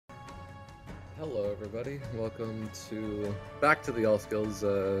Hello, everybody. Welcome back to the All Skills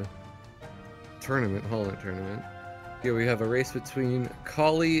tournament, Holland tournament. Here we have a race between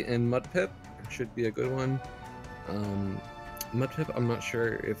Collie and Mudpip. Should be a good one. Mudpip, I'm not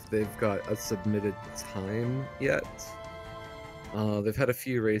sure if they've got a submitted time yet. They've had a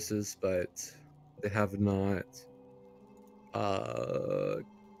few races, but they have not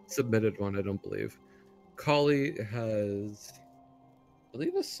submitted one, I don't believe. Collie has, I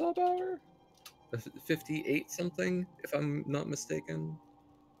believe, a sub hour? 58 something, if I'm not mistaken.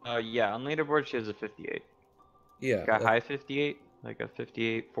 Yeah, on leaderboard she has a 58. Yeah. Like a high 58, like a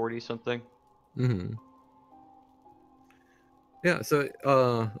 58-40 something. Yeah, so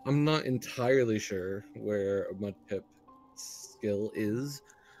I'm not entirely sure where Mudpip's skill is,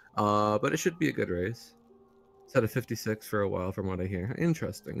 but it should be a good race. It's had a 56 for a while from what I hear.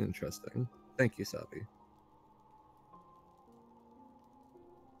 Interesting. Thank you, Sabi.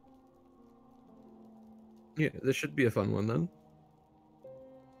 Yeah, this should be a fun one then.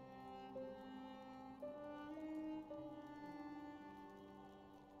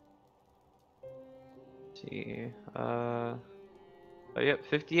 Let's see. Oh, yep,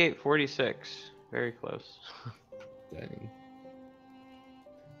 58-46. Very close. Dang.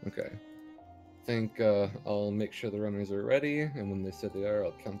 Okay. I think I'll make sure the runners are ready, and when they say they are,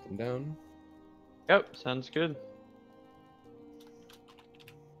 I'll count them down. Yep, sounds good.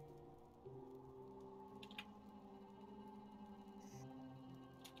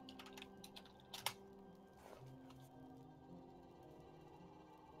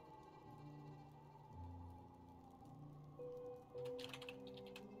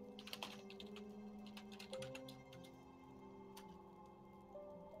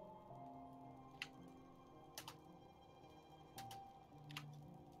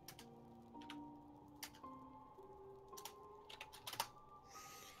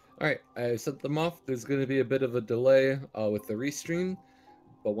 Alright, I sent them off. There's going to be a bit of a delay with the restream,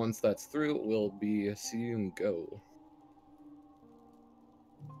 but once that's through, we'll be see you and go.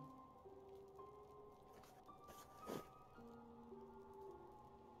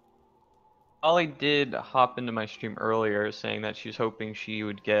 Ollie did hop into my stream earlier saying that she was hoping she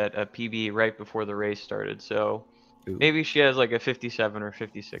would get a PB right before the race started, so Ooh. maybe she has like a 57 or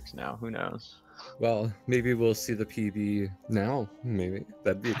 56 now, who knows? Well, maybe we'll see the PB now, maybe.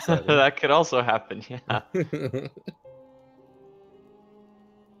 That'd be exciting. That could also happen, yeah.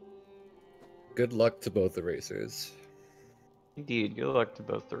 Good luck to both the racers. Indeed, good luck to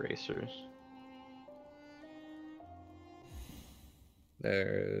both the racers.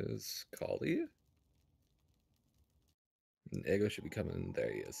 There's Collie. And Ego should be coming.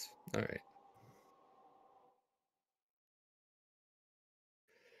 There he is. All right.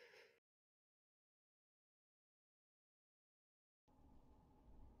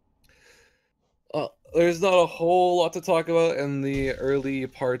 There's not a whole lot to talk about in the early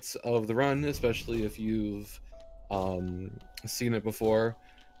parts of the run, especially if you've seen it before.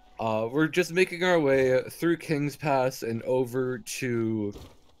 We're just making our way through King's Pass and over to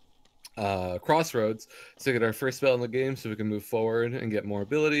Crossroads to get our first spell in the game so we can move forward and get more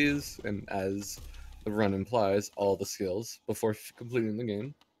abilities, and as the run implies, all the skills before completing the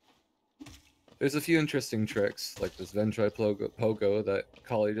game. There's a few interesting tricks, like this Ventry Pogo that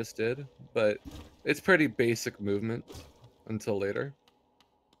Collie just did, but it's pretty basic movement until later.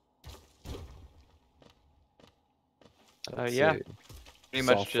 Yeah, pretty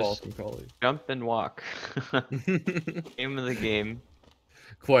much just from Collie. jump and walk. Name of the game.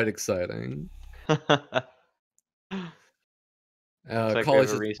 Quite exciting. Like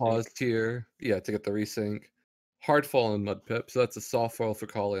Collie's just paused here, yeah, to get the resync. Hardfall and Mudpip, so that's a soft fall for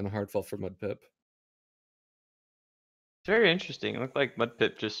Collie and a hard fall for Mudpip. It's very interesting. It looked like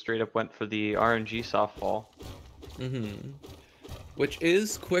Mudpip just straight up went for the RNG softball. Which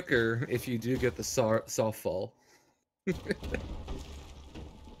is quicker if you do get the softball. Yeah,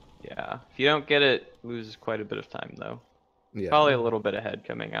 if you don't get it, loses quite a bit of time though. Yeah. Probably a little bit ahead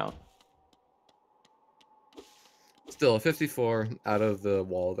coming out. Still, a 54 out of the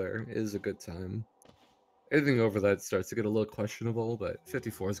wall there is a good time. Anything over that starts to get a little questionable, but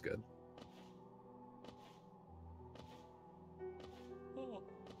 54 is good.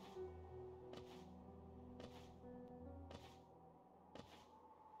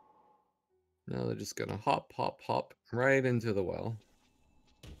 Now they're just gonna hop right into the well.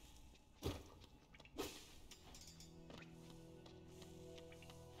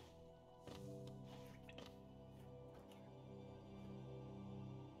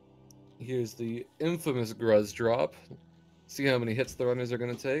 Here's the infamous Gruz drop. See how many hits the runners are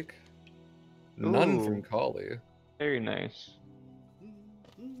gonna take? None from Collie. Very nice.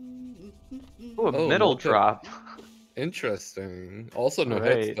 Ooh, a Oh, middle Mudpip. drop. Interesting. Also no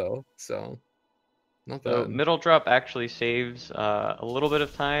hits Right. though, so not So bad. middle drop actually saves a little bit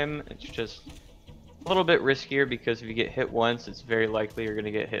of time. It's just a little bit riskier because if you get hit once, it's very likely you're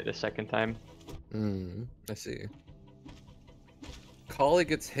gonna get hit a second time. I see. Collie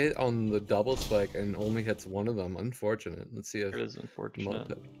gets hit on the double spike and only hits one of them. Unfortunate. Let's see if It is unfortunate.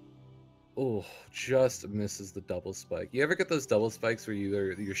 Mudpip. Oh, just misses the double spike. You ever get those double spikes where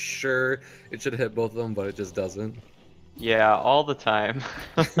you're sure it should hit both of them, but it just doesn't? Yeah, all the time.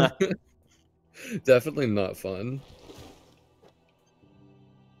 Definitely not fun.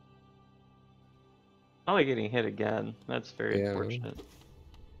 Probably getting hit again. That's very Yeah. unfortunate.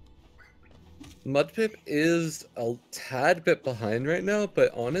 Mudpip is a tad bit behind right now,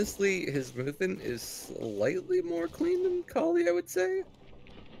 but honestly, his movement is slightly more clean than Collie, I would say.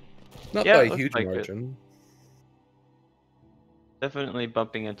 Not Yeah, by it a looks huge like it. margin. Definitely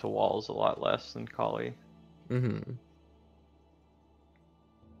bumping into walls a lot less than Collie. Mm-hmm.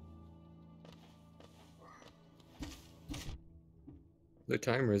 The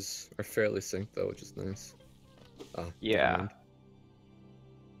timers are fairly synced though, which is nice. Ah, never Yeah. mind.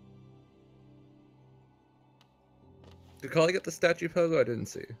 Did Collie get the statue pogo? I didn't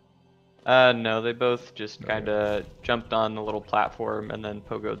see. No, they both just kind Okay, of jumped on the little platform and then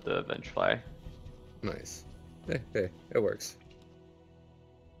pogoed the Vengefly. nice. Hey, it works.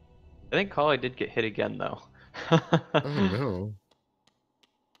 I think Collie did get hit again though. Oh no.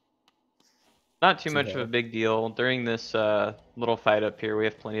 Not too Too much of a bad. big deal. During this little fight up here, we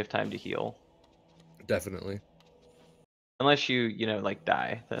have plenty of time to heal. Definitely. Unless you know, like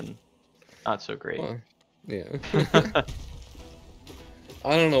die, then not so great. Well, yeah.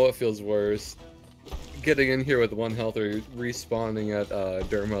 I don't know what feels worse. Getting in here with one health or respawning at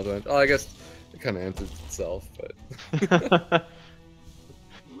Dermo. Oh, I guess it kind of answers itself, but...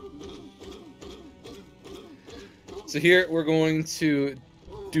 So here we're going to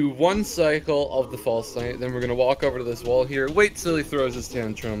do one cycle of the false knight, then we're going to walk over to this wall here, wait till he throws his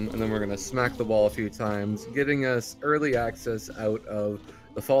tantrum, and then we're going to smack the wall a few times, getting us early access out of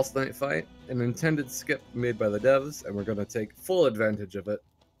the false knight fight, an intended skip made by the devs, and we're going to take full advantage of it.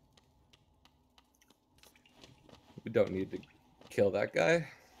 We don't need to kill that guy.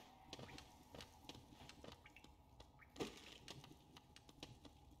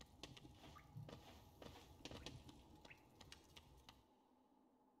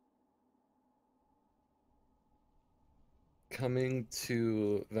 Coming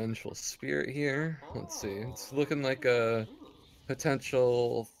to Vengeful Spirit here. Let's see. It's looking like a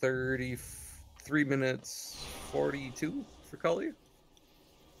potential 33 minutes 42 for Collie.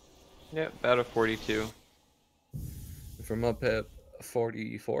 Yeah, about a 42. For Mudpip,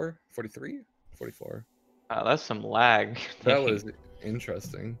 44, 43, 44. Wow, that's some lag. That Dang. was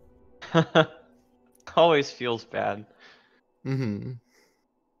interesting. Always feels bad. Mm-hmm.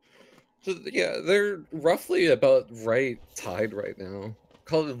 So yeah, they're roughly about tied right now.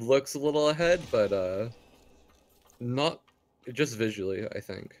 Collie looks a little ahead, but not just visually, I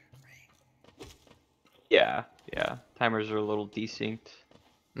think. Yeah, yeah. Timers are a little desynced.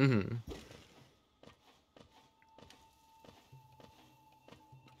 Mm-hmm.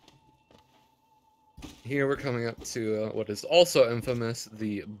 Here we're coming up to what is also infamous,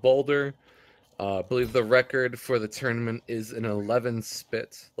 the boulder. I believe the record for the tournament is an 11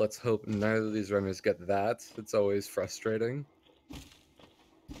 spit. Let's hope neither of these runners get that. It's always frustrating.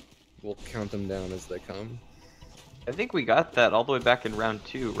 We'll count them down as they come. I think we got that all the way back in round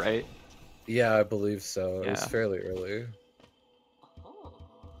 2, right? Yeah, I believe so. It was Yeah. fairly early. Which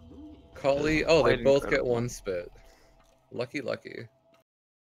is Collie, oh, they quite both get incredible. one spit. Lucky, lucky.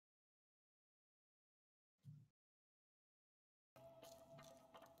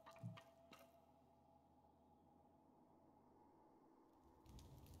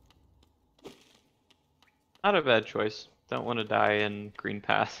 Not a bad choice. Don't want to die in green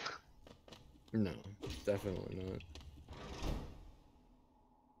path. No, definitely not.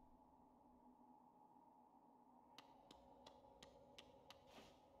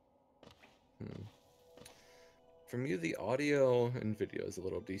 Hmm. From you, the audio and video is a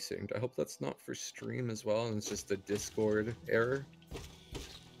little desynced. I hope that's not for stream as well, and it's just a Discord error.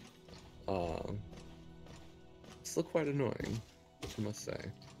 Still quite annoying, I must say.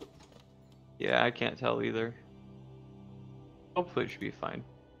 Yeah, I can't tell either. Hopefully it should be fine.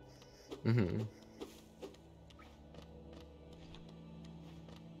 Mm-hmm.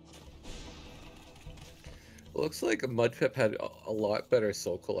 Looks like Mudpip had a lot better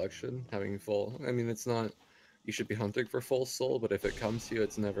soul collection, having full. I mean, it's not... You should be hunting for full soul, but if it comes to you,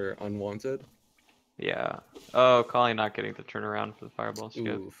 it's never unwanted. Yeah. Oh, Collie not getting the turnaround for the fireball skip.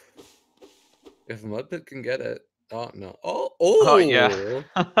 Oof. If Mudpip can get it. Oh no. Oh, Oh yeah.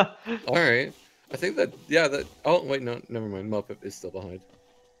 oh. All right. I think that, yeah, that. Oh wait, no, never mind. Mudpip is still behind.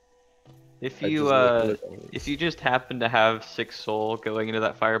 If I you just looked at uh, it. if you just happen to have 6 soul going into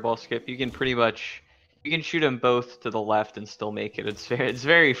that fireball skip, you can pretty much shoot them both to the left and still make it. It's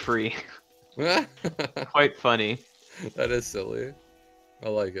very free. Quite funny. That is silly. I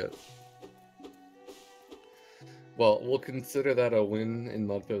like it. Well, we'll consider that a win in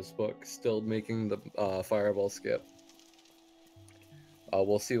Mudpip's book. Still making the fireball skip.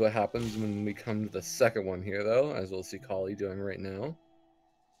 We'll see what happens when we come to the second one here, though, as we'll see Collie doing right now.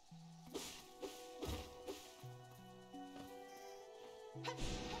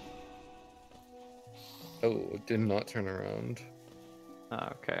 Oh, it did not turn around.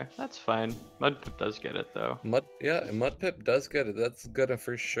 Okay, that's fine. Mudpip does get it though. Yeah, Mudpip does get it. That's gonna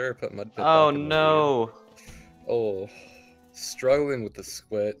for sure put Mudpip Oh back in the lead. no. Oh, struggling with the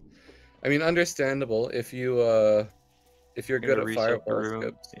squid. I mean, understandable if you're Gonna good at reset the fireball room.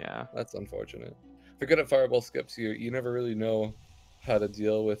 skips. Yeah. That's unfortunate. If you're good at fireball skips, you never really know how to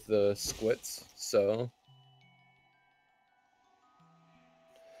deal with the squits. So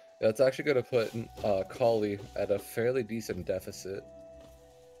that's actually gonna put Collie at a fairly decent deficit.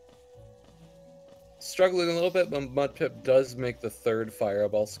 Struggling a little bit, but Mudpip does make the third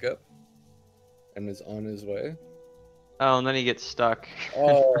fireball skip and is on his way. Oh, and then he gets stuck.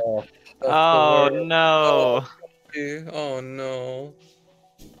 Oh, that's the Oh worst. Oh, no. oh no.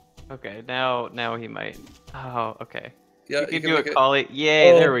 Okay, now he might. Oh, okay. Yeah, You you can can do make it, it. Collie.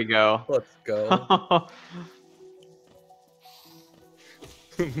 Yay, Oh, there we go. let's go.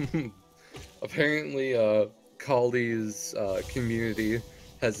 Apparently, Collie's community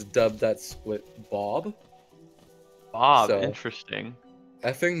has dubbed that split Bob. Bob, So, interesting.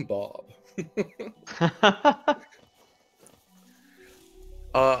 effing Bob.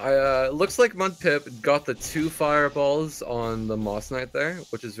 Looks like Mudpip got the 2 fireballs on the Moss Knight there,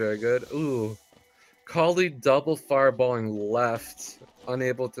 which is very good. Ooh, Collie double fireballing left,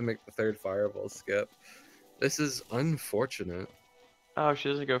 unable to make the 3rd fireball skip. This is unfortunate. Oh, she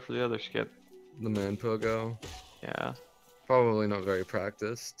doesn't go for the other skip. The man Pogo. Yeah. Probably not very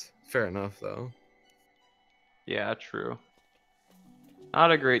practiced. Fair enough, though. Yeah, true.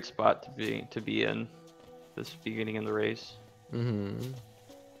 Not a great spot to be in this beginning in the race. Mm-hmm.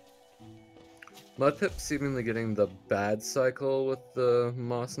 Mudpip seemingly getting the bad cycle with the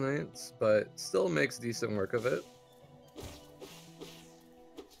Moss Knights, but still makes decent work of it.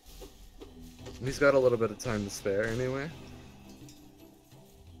 He's got a little bit of time to spare anyway.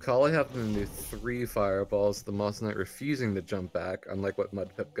 Collie having to do 3 fireballs, the Moss Knight refusing to jump back, unlike what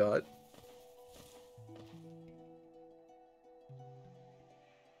Mudpip got.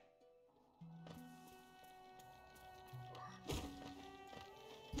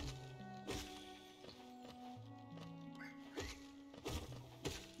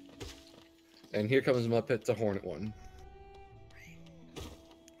 And here comes Mudpip to Hornet 1.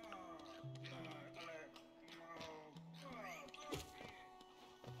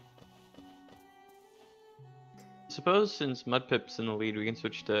 Suppose since Mudpip's in the lead, we can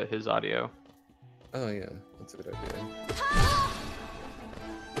switch to his audio. Oh yeah, that's a good idea.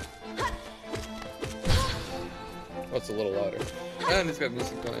 Oh, it's a little louder. And he's got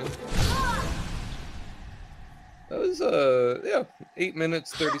music playing. That was, yeah, 8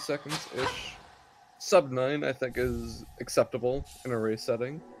 minutes, 30 seconds-ish. Sub 9, I think, is acceptable in a race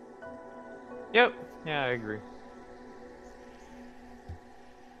setting. Yep. Yeah, I agree.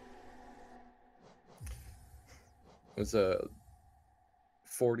 It was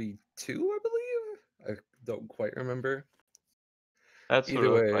 42, I believe? I don't quite remember. That's what it Either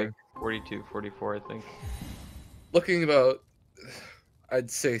looked way, like. 42, 44, I think. looking about, I'd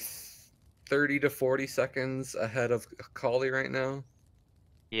say 30 to 40 seconds ahead of Collie right now.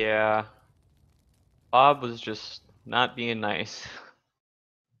 Yeah. Bob was just not being nice.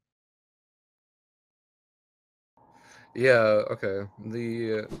 Yeah, okay.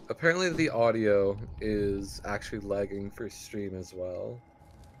 The apparently the audio is actually lagging for stream as well.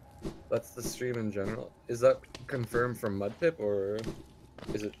 That's the stream in general. Is that confirmed from Mudpip or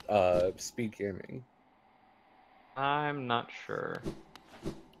is it SpeedGaming? I'm not sure.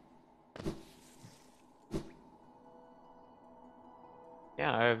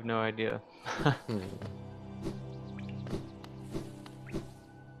 Yeah, I have no idea. Hmm.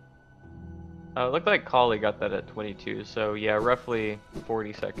 It looked like Collie got that at 22, so yeah, roughly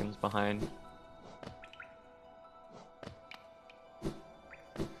 40 seconds behind.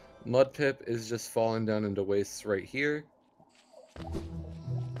 Mudpip is just falling down into wastes right here.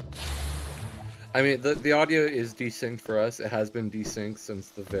 I mean, the audio is desynced for us. It has been desynced since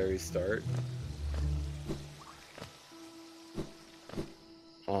the very start.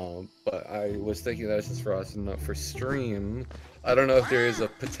 I was thinking that was just for us and not for stream. I don't know if there is a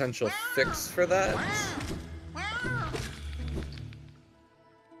potential fix for that.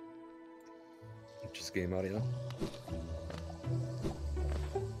 Just game audio.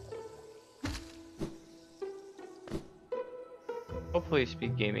 Hopefully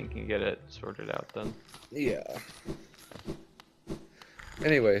SpeedGaming can get it sorted out then. Yeah.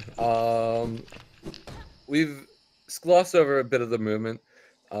 Anyway, we've glossed over a bit of the movement.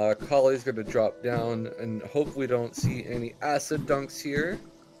 Collie's gonna drop down and hope we don't see any acid dunks here.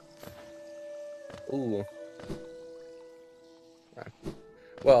 Ooh.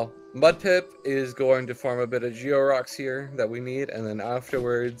 Well, Mudpip is going to farm a bit of Georocks here that we need, and then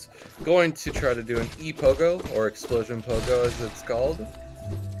afterwards going to try to do an E-Pogo, or Explosion Pogo as it's called.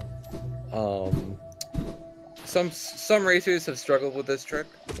 Some racers have struggled with this trick.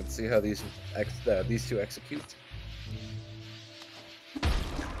 Let's see how these two execute.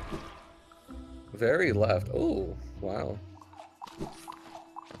 Very left. Oh, wow.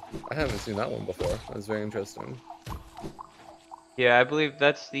 I haven't seen that one before. That was very interesting. Yeah, I believe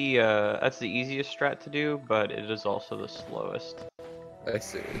that's the easiest strat to do, but it is also the slowest. I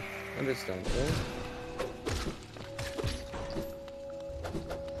see. Understandable.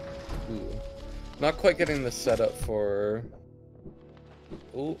 Ooh. Not quite getting the setup for...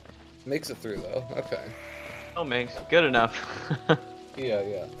 Ooh. Makes it through, though. Okay. Oh, makes good enough. Yeah,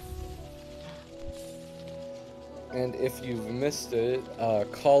 yeah. And if you've missed it,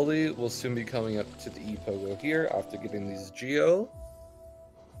 Collie will soon be coming up to the E-Pogo here after getting these Geo.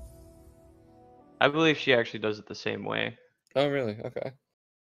 I believe she actually does it the same way. Oh, really? Okay.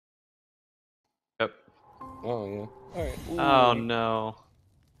 Yep. Oh, yeah. Alright. Oh, no.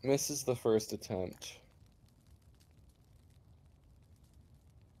 Misses the first attempt.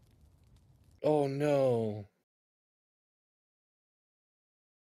 Oh, no.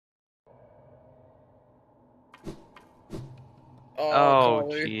 Oh, Oh,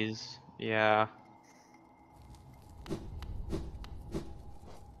 Collie. jeez. Yeah.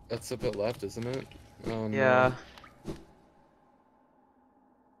 That's a bit left, isn't it? Oh, Yeah.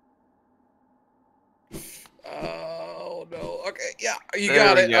 no. Oh, no. Okay, yeah, you There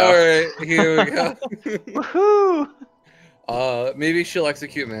got we it. go. Alright, here we go. Woohoo! Maybe she'll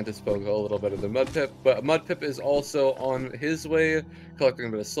execute Mantis Pogo a little better than Mudpip, but Mudpip is also on his way, collecting a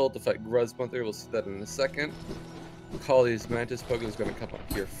bit of soul to fight Gruzmother. We'll see that in a second. Collie's Mantis Pogo is going to come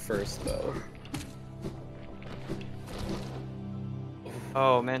up here first, though.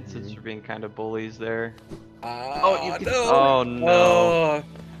 Oh, Mantids are being kind of bullies there. Oh, no! Oh, no. Oh,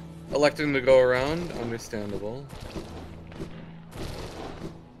 electing to go around? Understandable.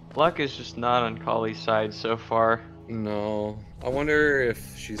 Luck is just not on Collie's side so far. No. I wonder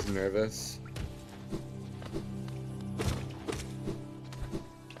if she's nervous.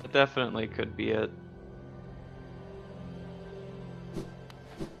 That definitely could be it.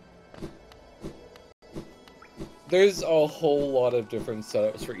 There's a whole lot of different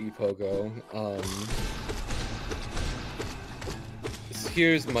setups for E-Pogo.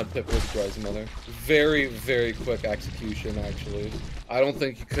 Here's Mudpip with Gruzmother. Very, very quick execution, actually. I don't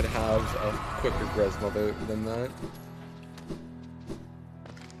think you could have a quicker Gruzmother than that.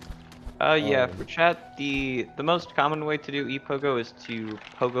 Yeah, for chat, the most common way to do E-Pogo is to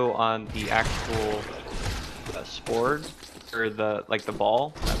Pogo on the actual spore, or the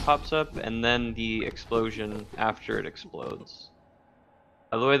ball that pops up, and then the explosion after it explodes.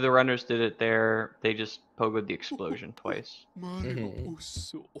 The way the runners did it there, they just pogoed the explosion twice. Mm-hmm.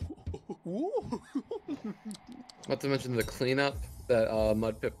 Not to mention the cleanup that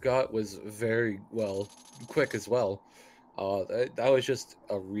Mudpip got was very quick as well. That was just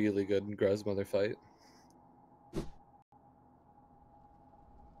a really good Gruzmother fight.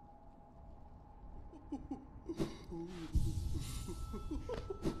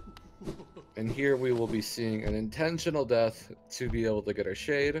 And here we will be seeing an intentional death to be able to get our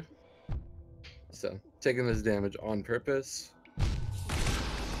shade. So, taking this damage on purpose.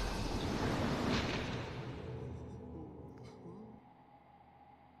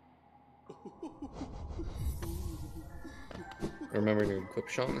 Remembering to equip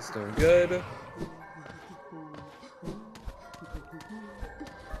Sean is doing good.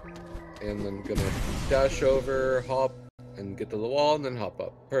 And then gonna dash over, hop, and get to the wall, and then hop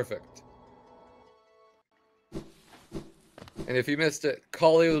up. Perfect. And if you missed it,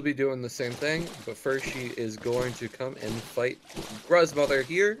 Collie will be doing the same thing, but first she is going to come and fight Gruzmother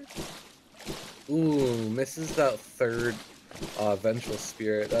here. Ooh, misses that third Vengeful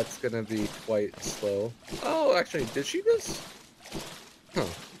Spirit. That's gonna be quite slow. Oh, actually, did she miss? Huh,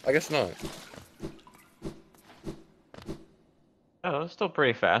 I guess not. Oh, Oh, still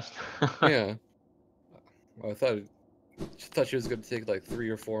pretty fast. Yeah. I thought she was gonna take like 3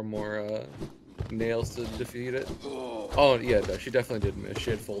 or 4 more nails to defeat it. Oh yeah, no, she definitely did miss.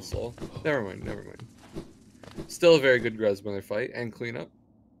 She had full soul. Never mind, never mind. Still a very good grasmother fight and cleanup.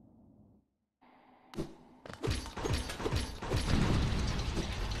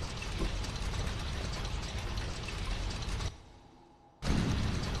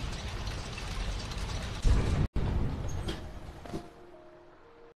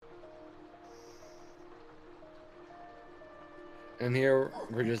 And here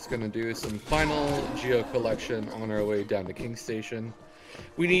we're just gonna do some final geo collection on our way down to King Station.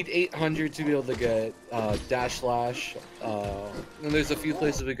 We need 800 to be able to get Dash Slash. And there's a few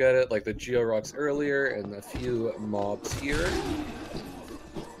places we get it, like the Geo Rocks earlier and a few mobs here.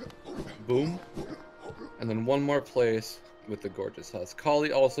 Boom. And then one more place with the Gorgeous Husk.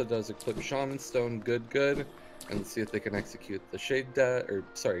 Collie also does Eclipse Shaman Stone, good. And let's see if they can execute the Shade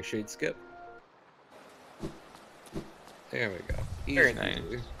Skip. There we go. Easy, Very nice.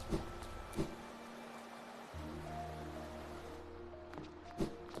 easy.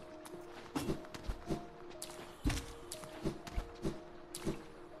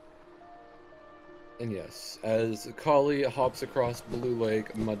 And yes, as Collie hops across Blue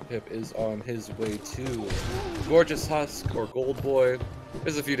Lake, Mudpip is on his way to Gorgeous Husk or Gold Boy.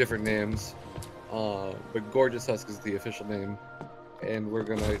 There's a few different names, but Gorgeous Husk is the official name. And we're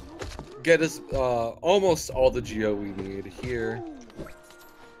gonna get us almost all the geo we need here.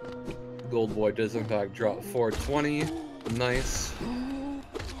 Gold Boy does in fact drop 420. Nice.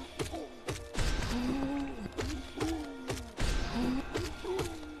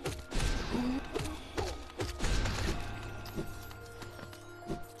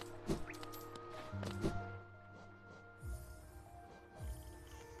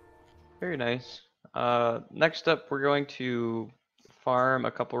 Very nice. Next up, we're going to farm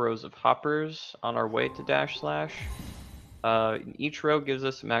a couple rows of hoppers on our way to Dash Slash. Each row gives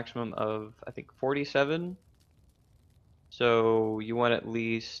us a maximum of, I think, 47. So you want at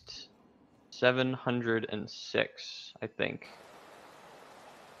least 706, I think,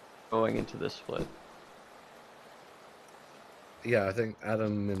 going into this split. Yeah, I think at a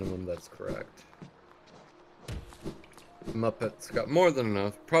minimum that's correct. Muppet's got more than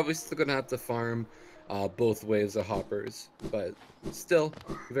enough. Probably still gonna have to farm both waves of hoppers, but still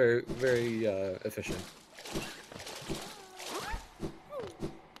very, very efficient.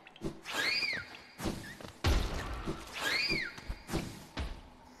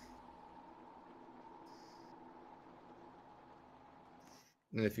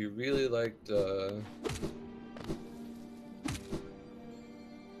 And if you really liked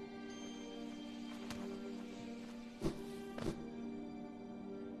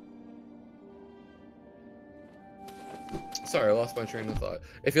sorry, I lost my train of thought.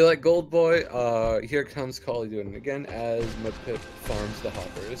 If you like Gold Boy, here comes Collie doing it again as Mudpip farms the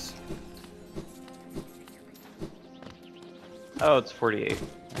hoppers. Oh, it's 48.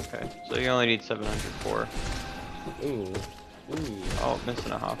 Okay, so you only need 704. Ooh. Oh,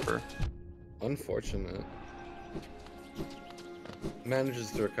 missing a hopper. Unfortunate.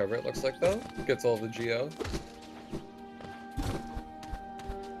 Manages to recover, it looks like, though. Gets all the geo.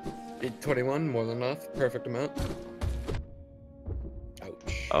 821, more than enough. Perfect amount.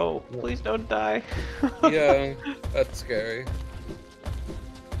 Ouch. Oh, please don't die. Yeah, that's scary.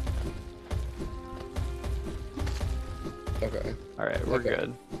 Okay. Alright, we're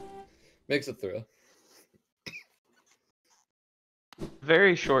good. Makes it through.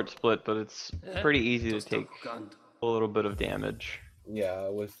 Very short split, but it's pretty easy to take a little bit of damage. Yeah,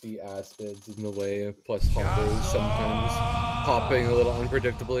 with the acids in the way, plus hoppers sometimes popping a little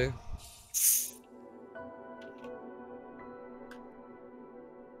unpredictably.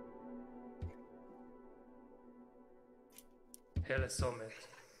 Hele Sommet.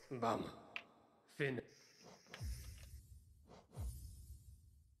 Bam. Fin.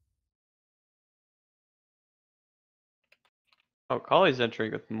 Oh, Collie's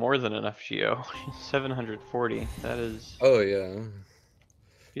entering with more than enough geo. 740. That is. Oh yeah.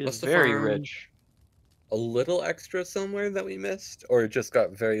 He is Must have very farmed rich. a little extra somewhere that we missed, or just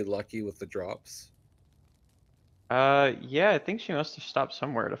got very lucky with the drops. Yeah, I think she must have stopped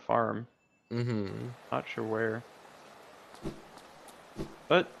somewhere to farm. Mm-hmm. Not sure where.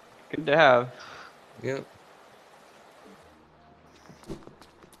 But good to have. Yep.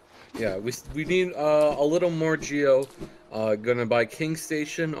 Yeah, we need a little more geo. Gonna buy King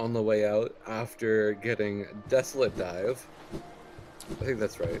Station on the way out after getting Desolate Dive. I think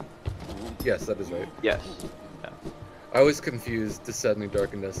that's right. Yes, that is right. Yes. Yeah. I always confused Descending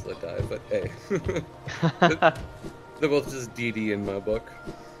Dark and Desolate Dive, but hey. They're both just DD in my book.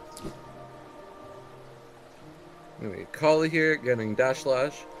 Anyway, Collie here, getting Dash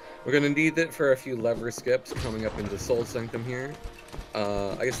Slash. We're gonna need it for a few lever skips coming up into Soul Sanctum here.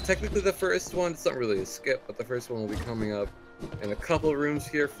 I guess technically the first one, it's not really a skip, but the first one will be coming up in a couple rooms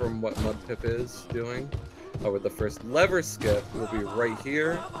here from what Mudpip is doing. Where the first lever skip will be right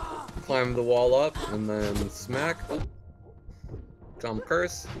here. Climb the wall up, and then smack. Oh. Jump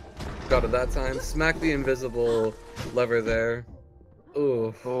curse. Got it that time. Smack the invisible lever there.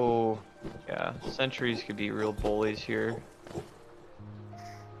 Ooh. Oh, yeah. Sentries could be real bullies here.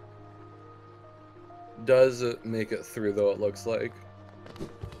 Does make it through, though, it looks like.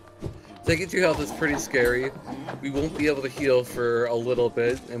 Taking 2 health is pretty scary. We won't be able to heal for a little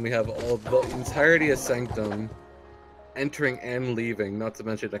bit, and we have all the entirety of Sanctum entering and leaving, not to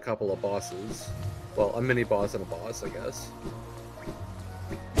mention a couple of bosses. Well, a mini boss and a boss, I guess.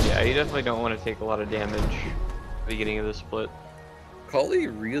 Yeah, you definitely don't want to take a lot of damage at the beginning of the split. Collie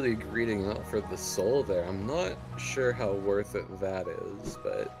really greeting out for the soul there. I'm not sure how worth it that is,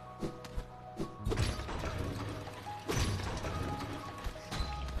 but...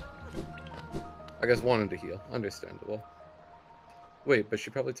 I guess wanted to heal. Understandable. Wait, but she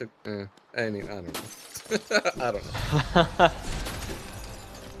probably took... I don't know. I don't know.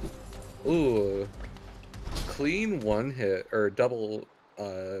 Ooh. Clean one hit, or double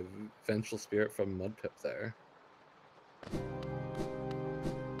Vengeful Spirit from Mudpip there.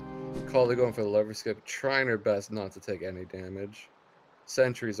 Collie going for the lever skip, trying her best not to take any damage.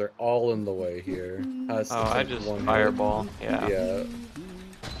 Sentries are all in the way here. Oh, I just fireball. Yeah. Yeah.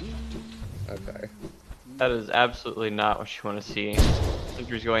 Okay. That is absolutely not what you want to see.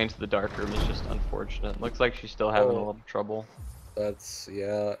 Sentry's going into the dark room is just unfortunate. Looks like she's still having a little trouble. That's,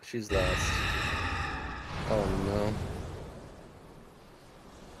 yeah, she's lost. Oh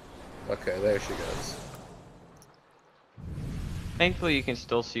no. Okay, there she goes. Thankfully, you can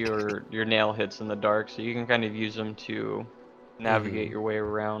still see your nail hits in the dark, so you can kind of use them to navigate your way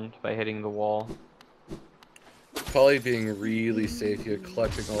around by hitting the wall. Collie being really safe here,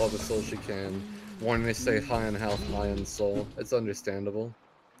 collecting all the souls she can, wanting to stay high on health, high on soul. It's understandable.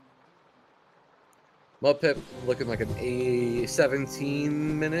 Mudpip looking like an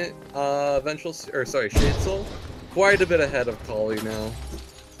 17-minute Shade Soul. Quite a bit ahead of Collie now.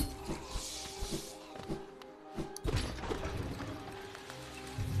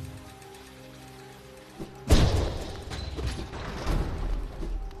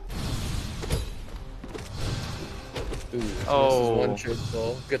 Ooh, this is one Shade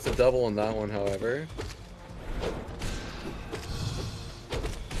Soul. Gets a double on that one, however.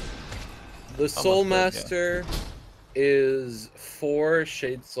 The Soul Master is 4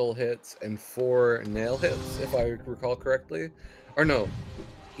 Shade Soul hits and 4 nail hits, if I recall correctly. Or no,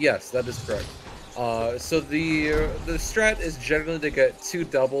 yes, that is correct. So the strat is generally to get 2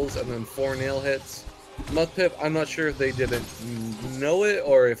 doubles and then 4 nail hits. Mudpip, I'm not sure if they didn't know it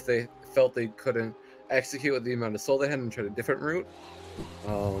or if they felt they couldn't execute with the amount of soul they had and tried a different route.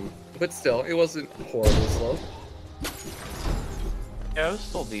 But still, it wasn't horribly slow. Yeah, it was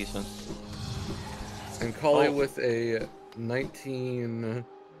still decent. And Collie with a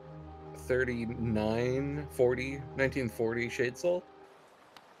 1940 Shade Soul.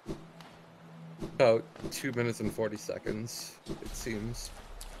 About 2 minutes and 40 seconds, it seems.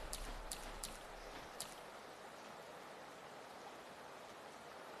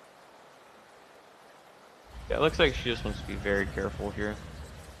 Yeah, it looks like she just wants to be very careful here.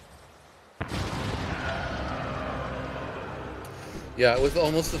 Yeah, with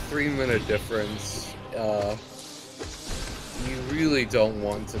almost a 3-minute difference, you really don't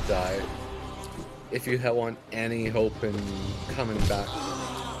want to die if you want any hope in coming back.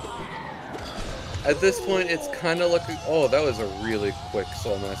 At this point, it's kind of looking... Oh, that was a really quick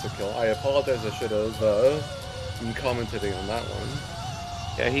Soul Master kill. I apologize, I should have been commentating on that one.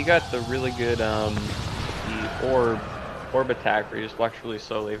 Yeah, he got the really good the orb attack where he just walks really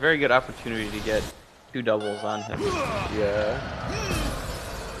slowly. Very good opportunity to get 2 doubles on him. Yeah.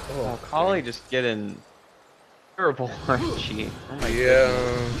 Oh, Collie just getting terrible RNG. Oh my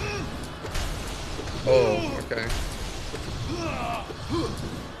goodness. Oh, okay.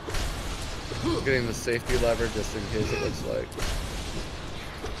 Getting the safety lever just in case it looks like.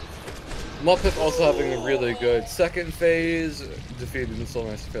 Mudpip also having a really good second phase, defeating the Soul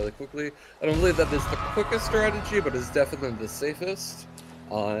Master fairly quickly. I don't believe that is the quickest strategy, but it's definitely the safest.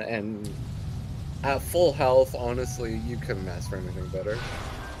 And at full health, honestly, you couldn't ask for anything better.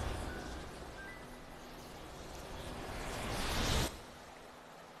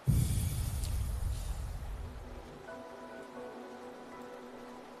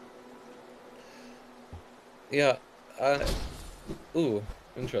 Yeah, Ooh,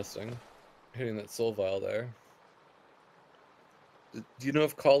 interesting. Hitting that soul vial there. Do you know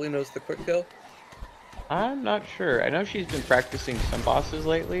if Collie knows the quick kill? I'm not sure. I know she's been practicing some bosses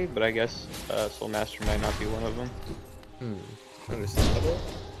lately, but I guess Soul Master might not be one of them. Understandable.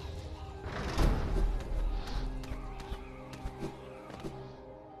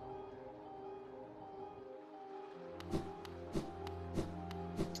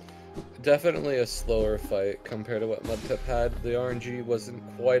 Definitely a slower fight compared to what Mudpip had. The RNG wasn't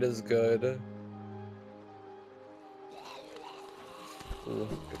quite as good. Ooh,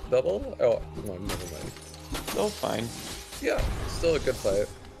 double? Oh, no, never mind. Still fine. Yeah, still a good fight.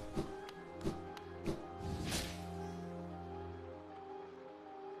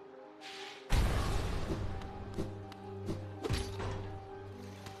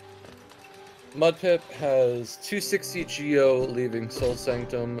 Mudpip has 260 Geo leaving Soul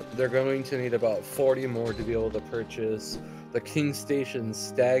Sanctum. They're going to need about 40 more to be able to purchase the King Station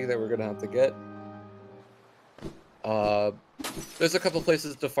Stag that we're going to have to get. There's a couple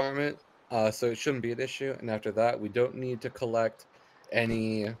places to farm it, so it shouldn't be an issue. And after that, we don't need to collect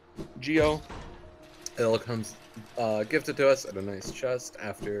any Geo. It all comes gifted to us at a nice chest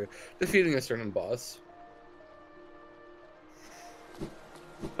after defeating a certain boss.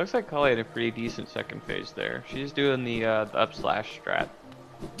 Looks like Collie had a pretty decent second phase there. She's doing the up slash strat.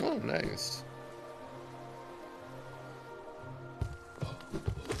 Oh, nice.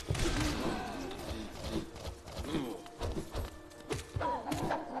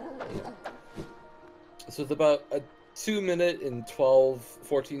 So it's about a 2-minute and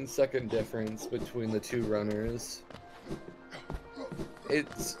 14-second difference between the two runners.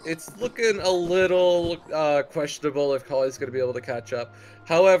 It's looking a little questionable if Collie's going to be able to catch up.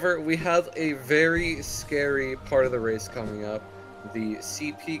 However, we have a very scary part of the race coming up, the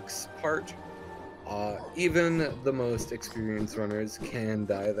Sea Peaks part. Even the most experienced runners can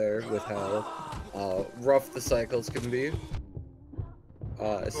die there with how rough the cycles can be.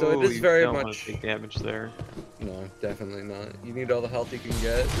 So it is very don't want much to take damage there. No, definitely not. You need all the health you can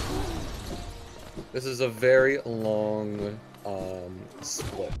get. This is a very long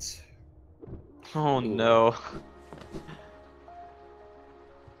split. Oh Ooh. no.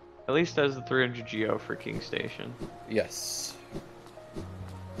 At least has the 300 Geo for King Station. Yes.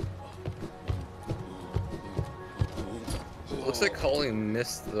 Looks like Collie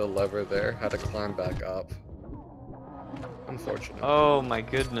missed the lever there, had to climb back up. Unfortunate. Oh my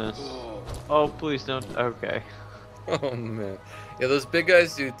goodness. Oh, please don't. Okay. Oh man. Yeah, those big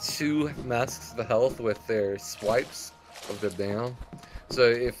guys do 2 masks of the health with their swipes of the down. So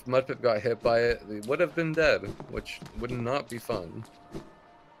if Mudpip got hit by it, they would have been dead, which would not be fun.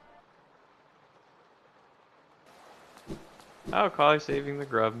 Oh, Collie saving the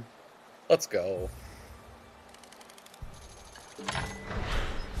grub. Let's go.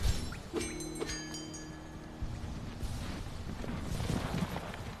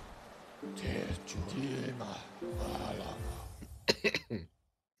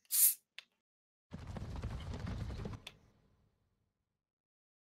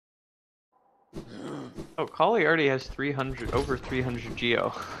 Oh, Collie already has 300, over 300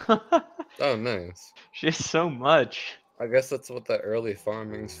 Geo. Oh, nice. She has so much. I guess that's what that early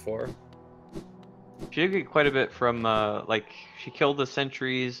farming's for. She did get quite a bit from, like, she killed the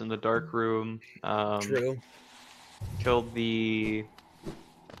sentries in the dark room. True. Killed the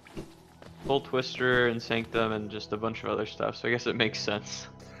Full Twister and Sanctum and just a bunch of other stuff, so I guess it makes sense.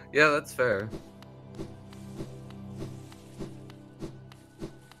 Yeah, that's fair.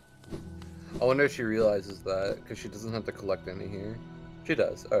 I wonder if she realizes that, because she doesn't have to collect any here. She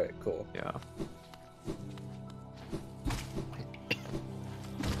does. Alright, cool. Yeah.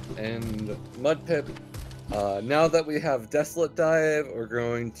 And Mudpip, now that we have Desolate Dive, we're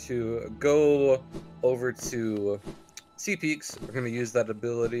going to go over to Sea Peaks. We're going to use that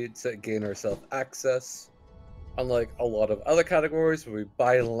ability to gain ourselves access. Unlike a lot of other categories where we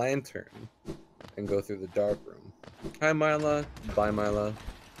buy Lantern and go through the dark room. Hi Mila. Bye Mila.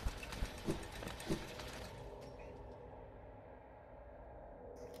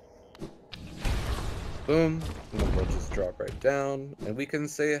 Boom, and then we'll just drop right down, and we can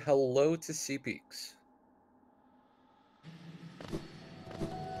say hello to Sea Peaks.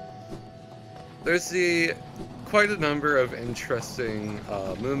 There's quite a number of interesting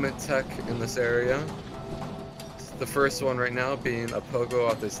movement tech in this area. The first one right now being a pogo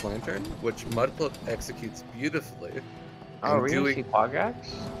off this lantern, which Mudpip executes beautifully. Oh, are we gonna see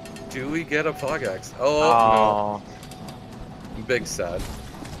Pogax? Do we get a Pogax? Oh, no. Big sad.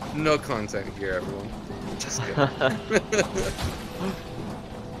 No content here, everyone. Just kidding.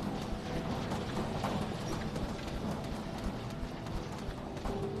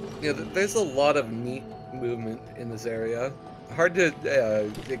 Yeah, there's a lot of neat movement in this area. Hard to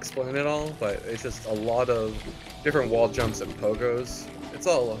explain it all, but it's just a lot of different wall jumps and pogos. It's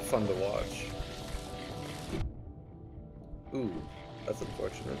all fun to watch. Ooh, that's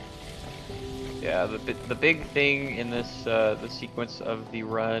unfortunate. Yeah, the big thing in this the sequence of the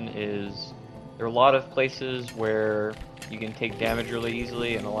run is there are a lot of places where you can take damage really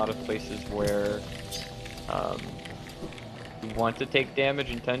easily, and a lot of places where you want to take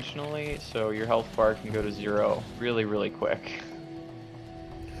damage intentionally, so your health bar can go to 0 really, really quick.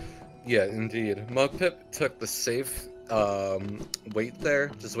 Yeah, indeed. Mudpip took the safe wait there,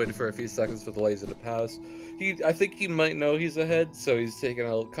 just waiting for a few seconds for the laser to pass. I think he might know he's ahead, so he's taking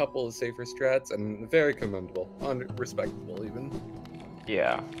a couple of safer strats, and very commendable, respectable even.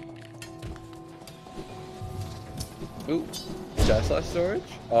 Yeah. Ooh, dash slash storage?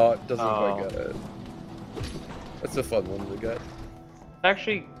 Doesn't quite get it. That's a fun one to get. It's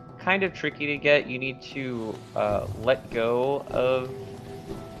actually kind of tricky to get. You need to let go of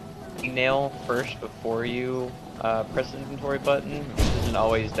the nail first before you press the inventory button, which isn't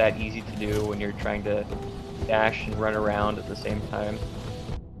always that easy to do when you're trying to dash and run around at the same time.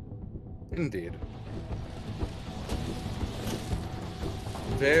 Indeed.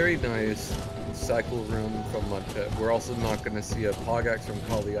 Very nice cycle room from Mudpip. We're also not going to see a Pogax from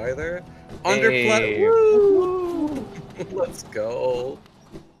Collie either. Hey. Woo! Let's go.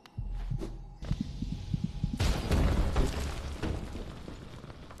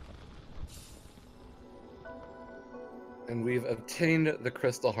 And we've obtained the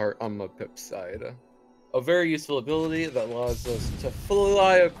Crystal Heart on Mudpip's side. A very useful ability that allows us to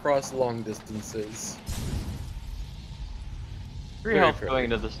fly across long distances. Free health going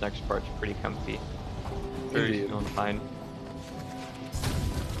into this next part's pretty comfy. Very feeling fine.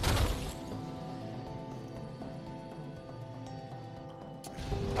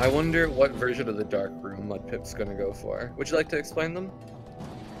 I wonder what version of the Dark Room Mudpip's gonna go for. Would you like to explain them?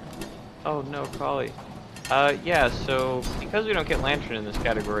 Oh no, Collie. Yeah, so because we don't get Lantern in this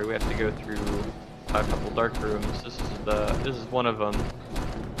category, we have to go through a couple dark rooms. This is one of them.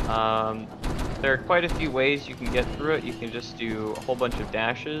 There are quite a few ways you can get through it. You can just do a whole bunch of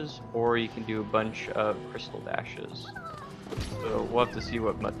dashes, or you can do a bunch of crystal dashes. So we'll have to see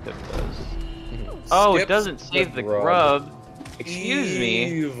what Mudpip does. Oh, it doesn't save the grub. Excuse me.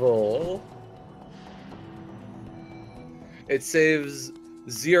 Evil. It saves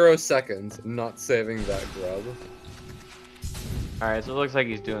 0 seconds, not saving that grub. Alright, so it looks like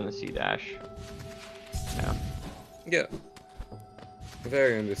he's doing the C dash. Yeah. Yeah.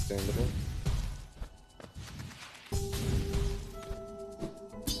 Very understandable.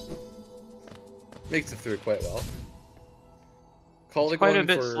 Makes it through quite well. Collie quite a going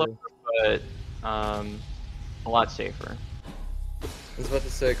bit for... slower, but a lot safer. I was about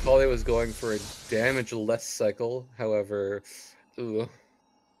to say, Collie was going for a damage-less cycle, however... Ooh.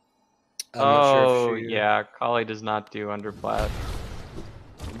 I'm not sure if she... yeah, Collie does not do underplat.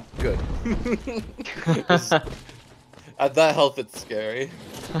 Good. At that health, it's scary.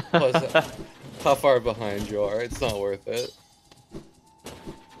 Plus, how far behind you are, it's not worth it.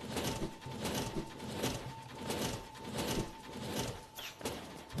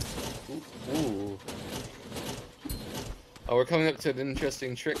 Ooh. Oh, we're coming up to an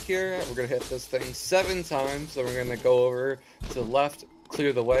interesting trick here. We're gonna hit this thing 7 times, so we're gonna go over to the left,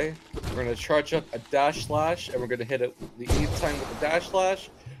 clear the way. We're gonna charge up a dash slash, and we're gonna hit it the 8th time with the dash slash.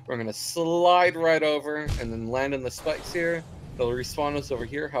 We're gonna slide right over and then land in the spikes here. They'll respawn us over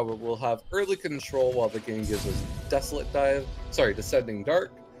here. However, we'll have early control while the game gives us descending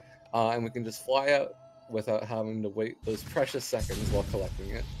dark, and we can just fly out without having to wait those precious seconds while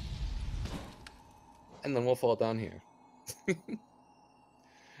collecting it. And then we'll fall down here.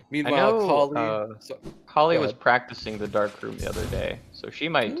 Meanwhile, Collie was practicing the dark room the other day, so she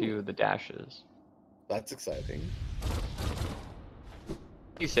might do the dashes. That's exciting.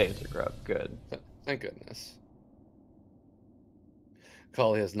 He saves her grub. Good. Thank goodness.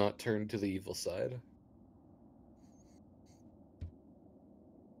 Collie has not turned to the evil side.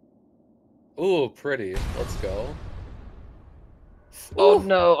 Ooh, pretty. Let's go. Oh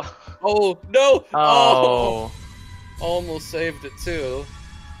no! Oh no! Oh! Almost saved it too.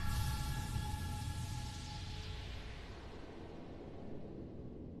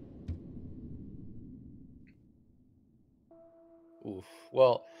 Oof.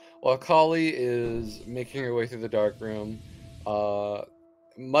 Well, while Collie is making her way through the dark room,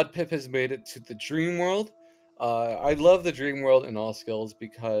 Mudpip has made it to the dream world. I love the dream world in all skills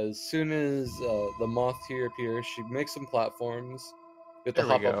because soon as the moth here appears, she makes some platforms. You have to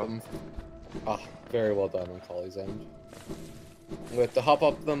hop up them. Ah, very well done on Collie's end. We have to hop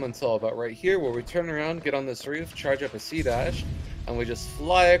up them until about right here, where we turn around, get on this roof, charge up a sea dash, and we just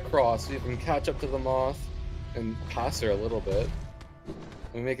fly across so you can catch up to the moth and pass her a little bit.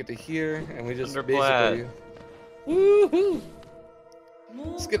 We make it to here, and we just basically... Woohoo!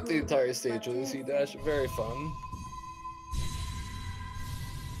 Skip the entire stage with the sea dash. Very fun.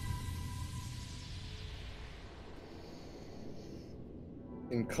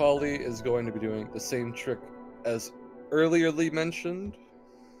 And Collie is going to be doing the same trick as earlierly mentioned.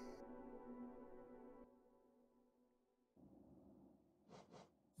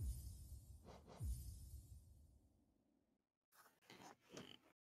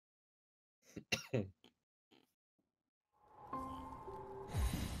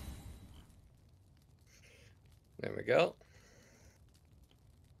 There we go.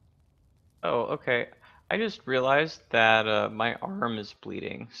 Oh, okay. I just realized that my arm is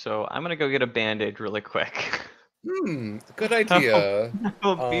bleeding, so I'm gonna go get a bandage really quick. Good idea.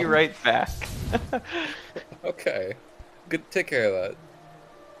 I'll be right back. Okay. Good, take care of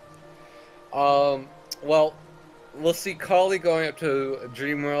that. Well, we'll see Collie going up to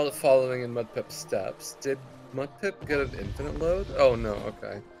Dreamworld following in Mudpip's steps. Did Mudpip get an infinite load? Oh no,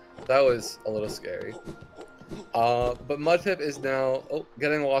 okay. That was a little scary. But Mudpip is now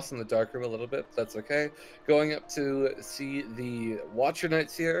getting lost in the dark room a little bit. That's okay. Going up to see the Watcher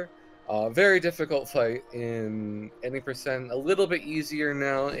Knights here. Very difficult fight in any percent. A little bit easier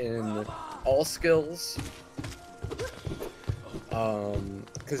now in all skills.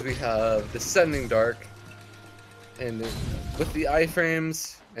 Because we have Descending Dark. And with the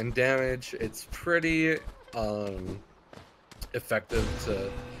iframes and damage, it's pretty effective to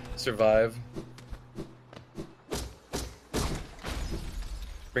survive.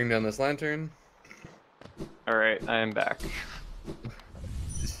 Bring down this lantern. Alright, I am back.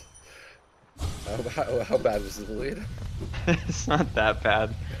 How bad was the bleed? It's not that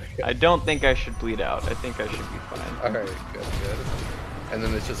bad. I don't think I should bleed out. I think I should be fine. Alright, good. And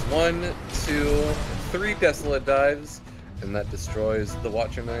then it's just 1, 2, 3 Desolate Dives, and that destroys the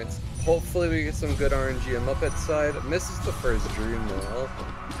Watcher Knights. Hopefully we get some good RNG on Muppet's side. Misses the first Dream Nail.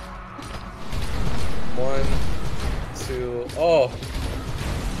 1, 2, oh!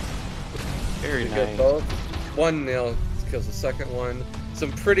 Very we nice. get both. 1 nail kills the second one.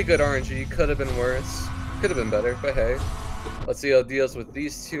 Some pretty good RNG. Could have been worse. Could have been better, but hey. Let's see how it deals with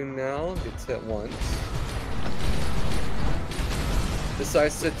these two now. Gets hit once.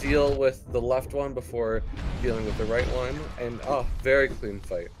 Decides to deal with the left one before dealing with the right one. And, very clean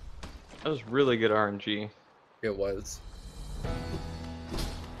fight. That was really good RNG. It was.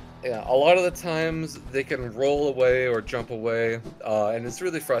 Yeah, a lot of the times they can roll away or jump away, and it's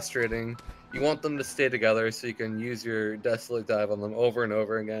really frustrating. You want them to stay together so you can use your Desolate Dive on them over and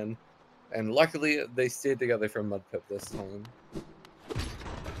over again. And luckily, they stayed together from Mudpip this time.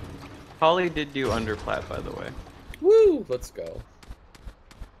 Collie did do underplat, by the way. Woo! Let's go.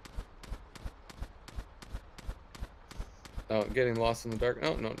 Oh, getting lost in the dark.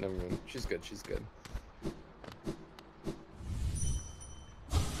 Oh, no, never mind. She's good, she's good.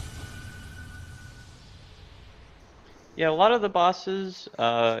 Yeah, a lot of the bosses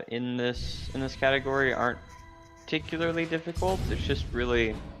in this category aren't particularly difficult. It's just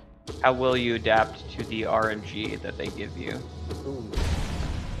really how well you adapt to the RNG that they give you. Ooh.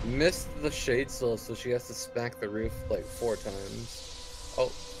 Missed the Shade Soul, so she has to smack the roof like 4 times.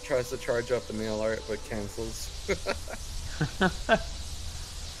 Oh, tries to charge up the nail art, but cancels.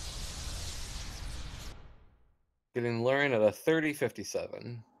 Getting Lauren at a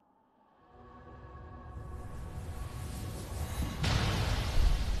 30.57.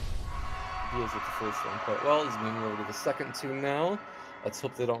 Deals with the first one quite well. He's moving over to the second two now. Let's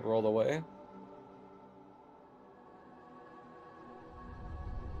hope they don't roll away.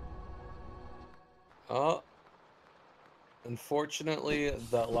 Unfortunately,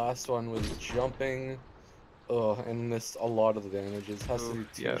 that last one was jumping. And missed a lot of the damages. Has to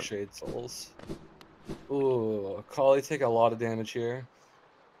do 2 Shade Souls. Ooh, Collie take a lot of damage here.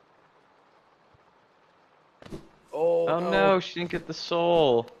 Oh no, she didn't get the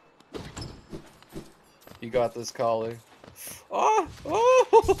soul. You got this, Collie. Oh!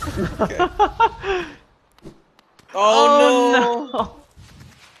 Okay. Oh no!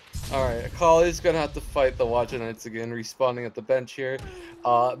 Alright, Collie's gonna have to fight the Watcher Knights again, respawning at the bench here.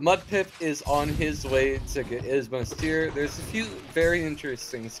 Mudpip is on his way to get Isma's tier. There's a few very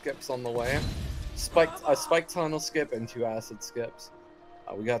interesting skips on the way. A spike tunnel skip and 2 acid skips.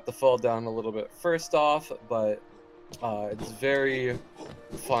 We got to fall down a little bit first off, but it's very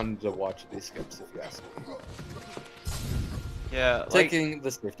fun to watch these skips if you ask me. Yeah, taking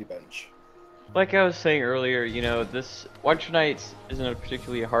the safety bench. Like I was saying earlier, you know, this Watcher Knights isn't a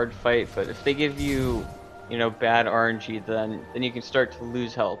particularly hard fight, but if they give you, you know, bad RNG, then you can start to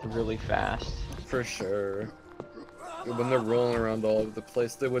lose health really fast. For sure. When they're rolling around all over the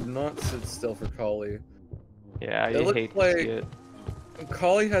place, they would not sit still for Collie. Yeah, It you looks hate to see like it.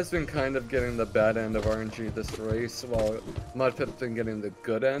 Collie has been kind of getting the bad end of RNG this race, while Mudpip's been getting the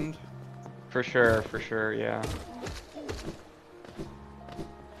good end. For sure, yeah.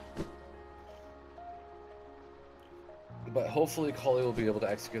 But hopefully Collie will be able to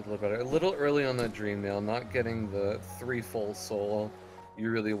execute a little better. A little early on that Dream Nail, not getting the 3 full soul you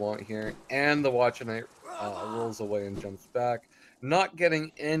really want here. And the Watcher Knight rolls away and jumps back. Not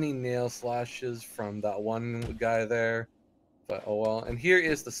getting any nail slashes from that one guy there. But oh well. And here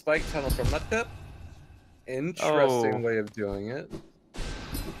is the spike tunnel from Mudpip. Interesting Oh. way of doing it.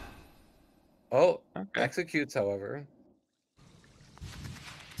 Oh, Okay. executes, however.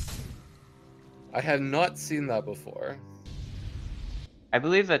 I had not seen that before. I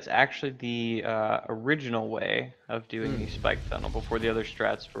believe that's actually the original way of doing the spike tunnel before the other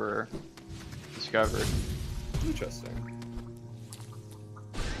strats were discovered. Interesting.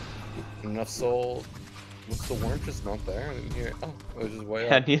 Enough soul. Was the worm just not there? I didn't hear it. Oh, it was just way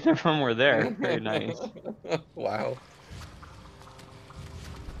Yeah, up. neither of them were there. Very nice. Wow.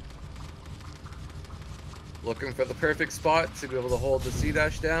 Looking for the perfect spot to be able to hold the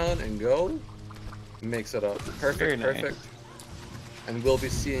C-dash down and go. Makes it up. Perfect, Very nice. perfect. And we'll be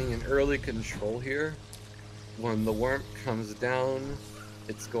seeing an early control here. When the worm comes down,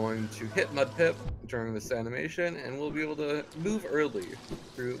 it's going to hit Mudpip during this animation, and we'll be able to move early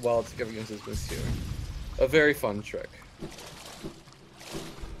through while it's giving us his boost here. A very fun trick.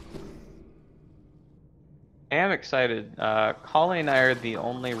 I am excited. Collie and I are the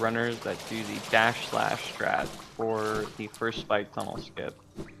only runners that do the dash slash strat for the first spike tunnel skip.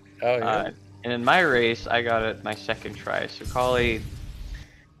 Oh yeah. And in my race, I got it my second try. So Collie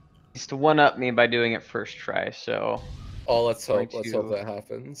needs to one-up me by doing it first try. So Oh, let's hope. going Let's hope to that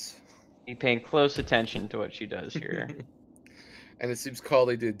happens. be paying close attention to what she does here. And it seems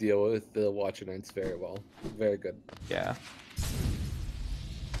Collie did deal with the Watcher Knights very well. Very good. Yeah.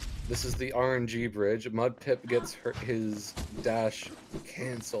 This is the RNG bridge. Mudpip gets his dash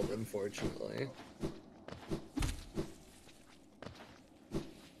cancelled, unfortunately.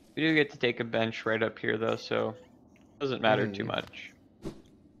 We do get to take a bench right up here though, so it doesn't matter too much.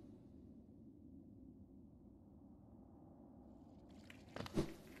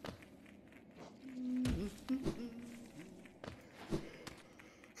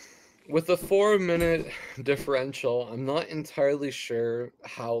 With a 4-minute differential, I'm not entirely sure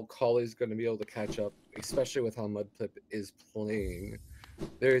how Collie's going to be able to catch up, especially with how Mudpip is playing.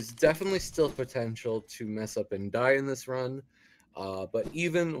 There's definitely still potential to mess up and die in this run, but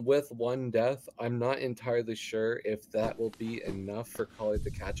even with one death, I'm not entirely sure if that will be enough for Collie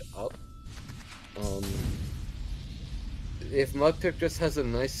to catch up. If Mudpip just has a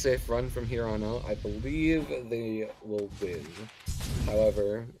nice safe run from here on out, I believe they will win.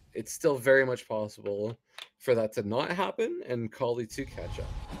 However, it's still very much possible for that to not happen and Collie to catch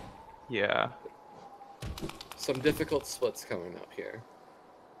up. Yeah. Some difficult splits coming up here.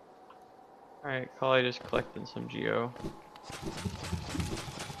 Alright, Collie just collecting some geo.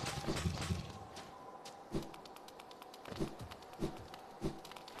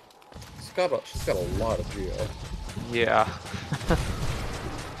 She's got a lot of geo. Yeah.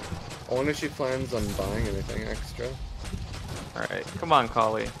 I wonder if she plans on buying anything extra. Alright, come on,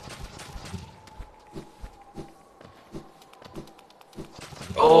 Collie.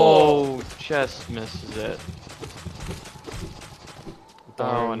 Oh, just misses it.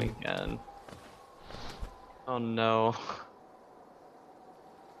 Darn. Oh, and again. Oh no.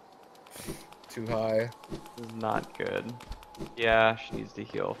 Too high. This is not good. Yeah, she needs to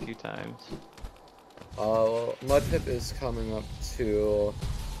heal a few times. Mudpip is coming up to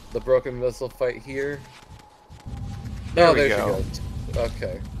the broken vessel fight here. There There we she go. goes.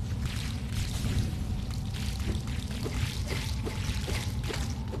 Okay.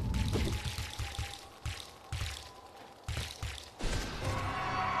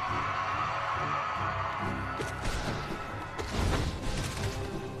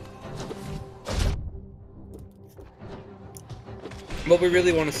 What we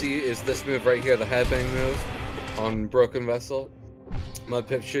really want to see is this move right here, the headbang move on Broken Vessel.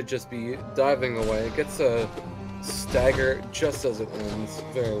 Mudpip should just be diving away. Gets a stagger just as it ends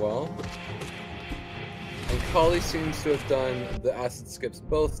very well. And Collie seems to have done the acid skips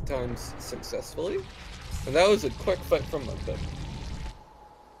both times successfully. And that was a quick fight from Mudpip.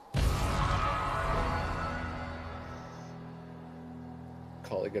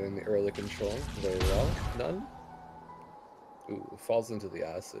 Collie getting the early control. Very well done. Ooh, falls into the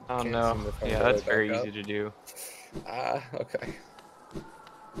acid. Oh Can't no. seem to find Yeah, the way that's very back easy up. to do. Ah, okay.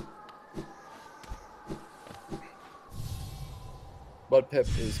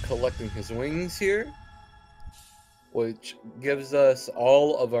 Mudpip is collecting his wings here, which gives us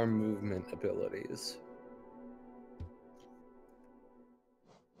all of our movement abilities.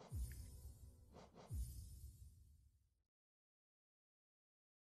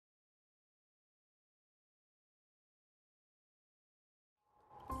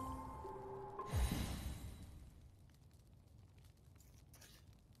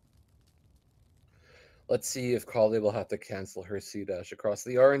 Let's see if Collie will have to cancel her C dash across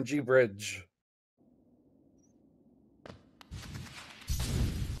the RNG bridge.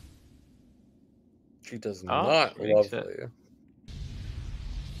 She does Oh, not. she makes it. Lovely.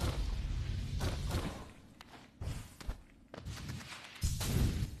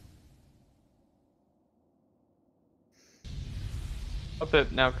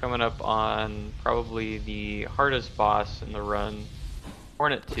 Mudpip now coming up on probably the hardest boss in the run,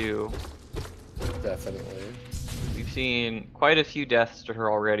 Hornet 2. Definitely. We've seen quite a few deaths to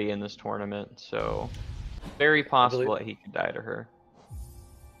her already in this tournament, so very I believe, possible that he could die to her.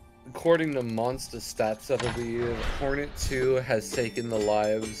 according to Monster Stats, I believe, Hornet 2 has taken the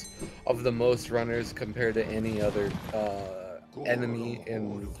lives of the most runners compared to any other enemy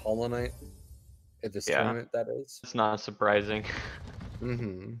in Hollow Knight. In this Yeah, tournament, that is. it's not surprising.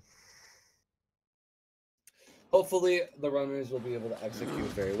 Mm-hmm. Hopefully, the runners will be able to execute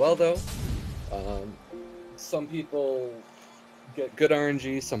very well, though. Some people get good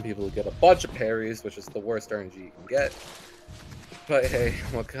RNG, some people get a bunch of parries, which is the worst RNG you can get. But hey,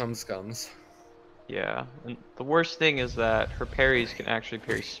 what comes, comes. Yeah, and the worst thing is that her parries can actually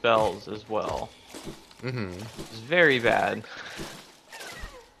parry spells as well. Mm-hmm. It's very bad.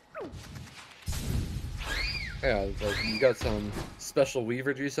 Yeah, like you got some special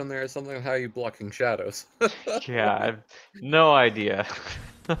weaver juice on there or something? How are you blocking shadows? Yeah, I've no idea.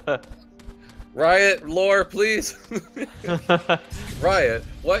 Riot, lore, please! Riot?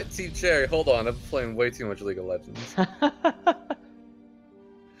 What? Team Cherry? Hold on, I'm playing way too much League of Legends.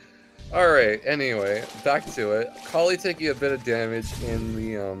 Alright, anyway, back to it. Collie taking a bit of damage in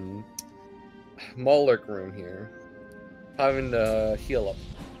the Maulerk room here. Having to heal up.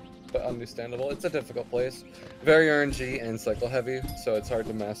 But understandable. It's a difficult place. Very RNG and cycle heavy, so it's hard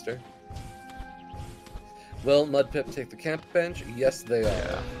to master. Will Mudpip take the camp bench? Yes, they are.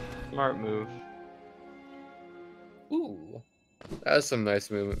 Yeah, smart move. Ooh, that's some nice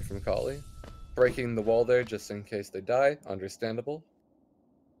movement from Collie. Breaking the wall there just in case they die. Understandable.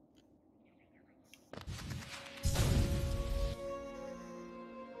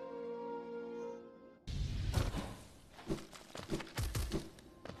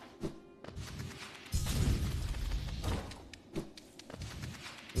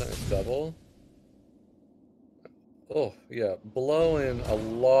 Nice double. Oh, yeah. Blowing a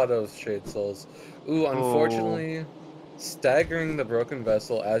lot of Shade Souls. Ooh, unfortunately, staggering the Broken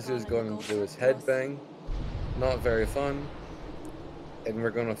Vessel as he was going to do his headbang. Not very fun. And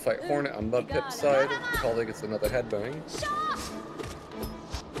we're going to fight Hornet on Mudpip's side. Collie gets another headbang.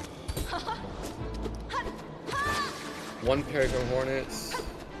 One parry from Hornets.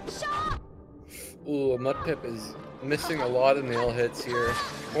 Ooh, Mudpip is missing a lot of nail hits here.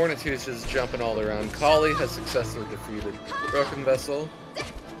 Hornet 2 is just jumping all around. Collie has successfully defeated Broken Vessel.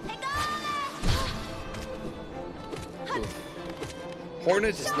 Oof.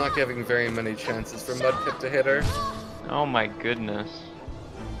 Hornet is not giving very many chances for Mudpip to hit her. Oh my goodness.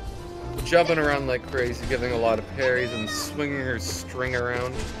 Jumping around like crazy, giving a lot of parries and swinging her string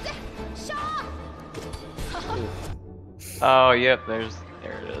around. Oof. Oh, yep, there it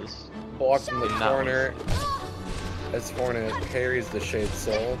is. Blocked in the That corner as Hornet parries the Shade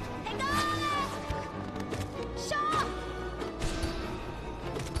Soul.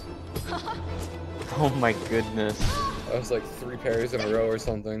 Oh my goodness. That was like 3 parries in a row or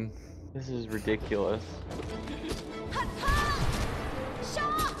something. This is ridiculous.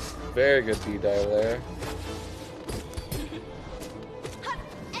 Very good B dive there.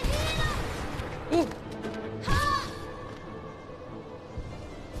 Ooh.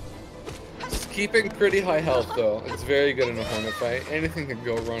 Just keeping pretty high health though. It's very good in a Hornet fight. Anything can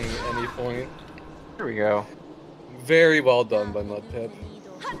go wrong at any point. Here we go. Very well done by Mudpip.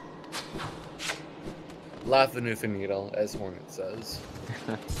 Laugh-a-noof-a-needle, as Hornet says.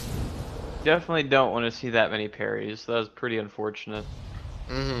 Definitely don't want to see that many parries. That was pretty unfortunate.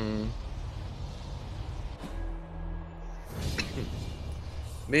 Mm-hmm.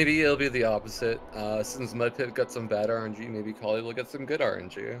 Maybe it'll be the opposite. Since Mudpip got some bad RNG, maybe Collie will get some good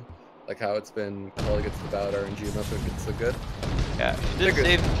RNG. Like how it's been, Collie gets the bad RNG, Mudpip gets the good. Yeah, she did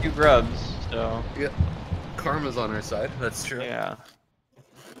save a few grubs, so... Yeah, karma's on our side, that's true. Yeah.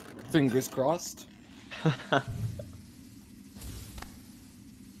 Fingers crossed.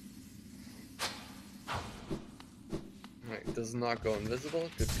 Right, does not go invisible.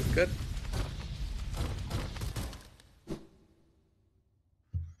 Good, good, good.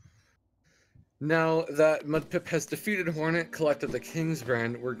 Now that Mudpip has defeated Hornet, collected the King's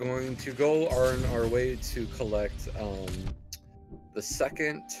Brand, we're going to go on our way to collect the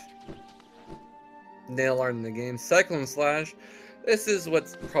second nail art in the game, Cyclone Slash. This is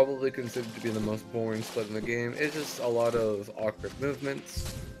what's probably considered to be the most boring split in the game. It's just a lot of awkward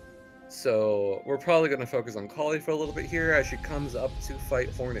movements. So we're probably going to focus on Collie for a little bit here as she comes up to fight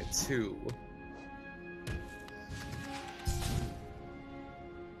Hornet 2.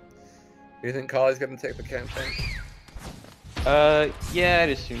 Do you think Collie's going to take the campaign? Yeah, I'd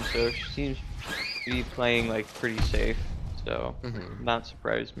assume so. She seems to be playing, like, pretty safe, so not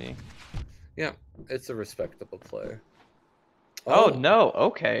surprised me. Yeah, it's a respectable play. Oh no,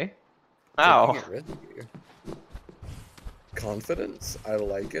 okay. Wow. Confidence, I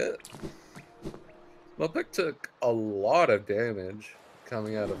like it. Mudpip took a lot of damage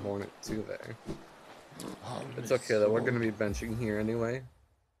coming out of Hornet 2 there. It's okay though, we're going to be benching here anyway.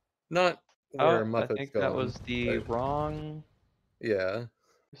 Not where Mudpip's going. I think that was the wrong... Yeah.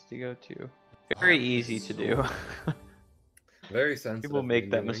 to go to. Very easy to do. Very sensitive. People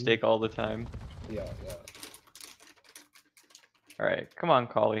make that mistake all the time. Yeah, yeah. Alright, come on,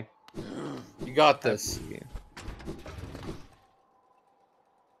 Collie. You got this.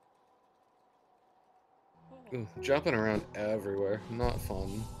 Ooh, jumping around everywhere. Not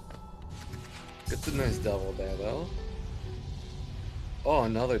fun. Gets a nice double there, though. Oh,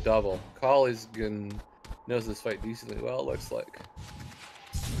 another double. Collie's knows this fight decently well, it looks like.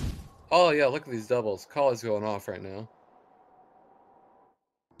 Oh, yeah, look at these doubles. Collie's going off right now.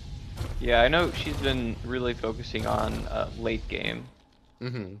 Yeah, I know she's been really focusing on late game.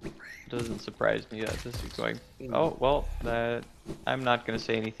 Doesn't surprise me that this is going... Oh, well, I'm not going to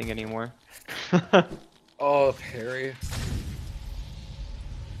say anything anymore. Oh, parry.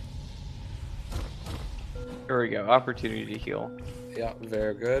 There we go, opportunity to heal. Yeah,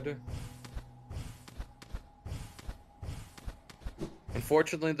 very good.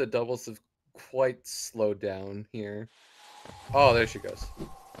 Unfortunately, the doubles have quite slowed down here. Oh, there she goes.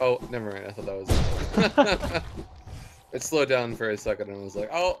 Oh, never mind. I thought that was... It slowed down for a second and I was like,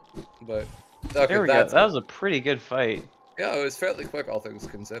 oh, but... Okay, there we go. That was a pretty good fight. Yeah, it was fairly quick, all things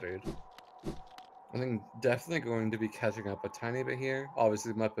considered. I think definitely going to be catching up a tiny bit here.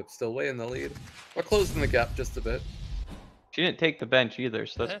 Obviously, Mudpip's still way in the lead, but closing the gap just a bit. She didn't take the bench either,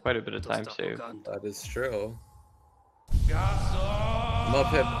 so that's quite a bit of time saved. That is true.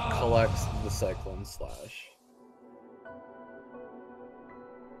 Mudpip collects the Cyclone Slash.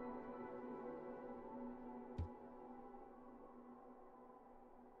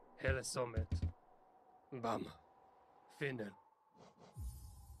 Hele sommet. Bam. Finnen.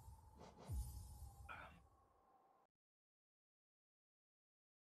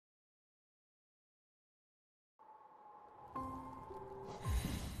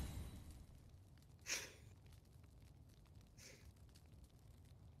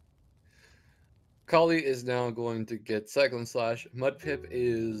 Collie is now going to get Cyclone Slash. Mudpip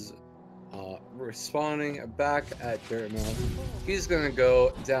is respawning back at Dirtmouth. He's going to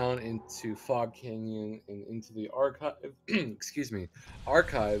go down into Fog Canyon and into the archive, excuse me,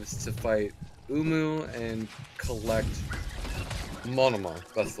 archives to fight Umu and collect Monoma.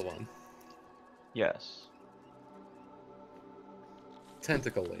 That's the one. Yes.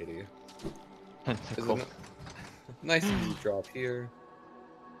 Tentacle Lady. Tentacle. Nice easy drop here.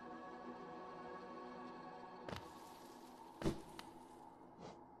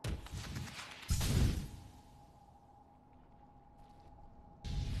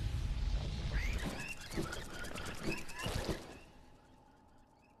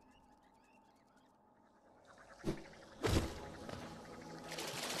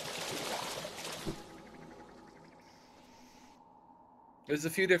 There's a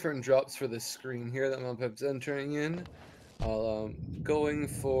few different drops for this screen here that Mudpip's entering in. Going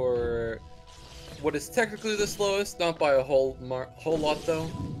for what is technically the slowest, not by a whole lot though,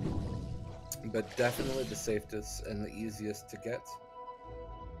 but definitely the safest and the easiest to get.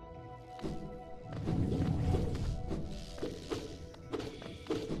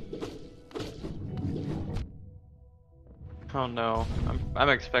 Oh no, I'm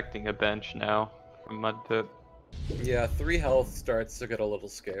expecting a bench now from Mudpip. Yeah, 3 health starts to get a little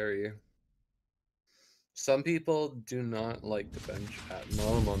scary. Some people do not like to bench at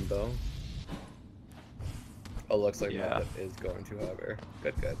minimum, though. Oh, looks like Yeah. Mudpip is going to, however.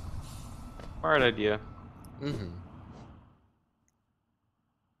 Good, good. Smart idea. Mm-hmm.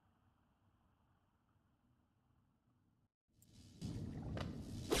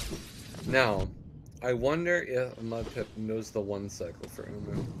 Now, I wonder if Mudpip knows the 1 cycle for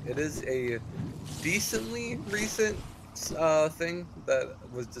Umu. It is a decently recent thing that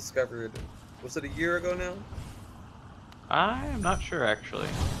was discovered. Was it a year ago now? I am not sure actually.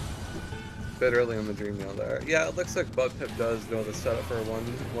 Bit early on the dream nail there. Yeah, it looks like Mudpip does know the setup for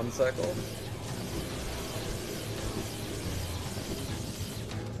one cycle.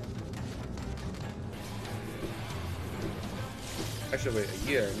 Actually, wait, a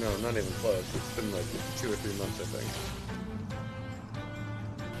year? No, not even close. It's been like 2 or 3 months, I think.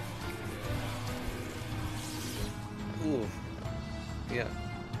 Ooh. Yeah.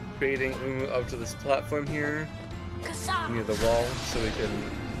 Baiting Umu up to this platform here. Near the wall, so we can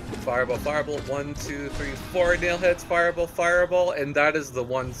fireball, fireball. 1, 2, 3, 4 nail hits, fireball, fireball, and that is the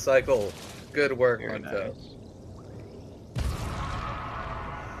 1 cycle. Good work, Very Mudpip. nice.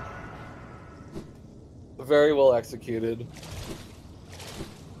 Very well executed.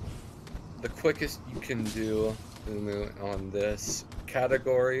 The quickest you can do Umu on this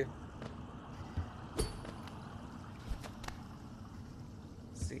category.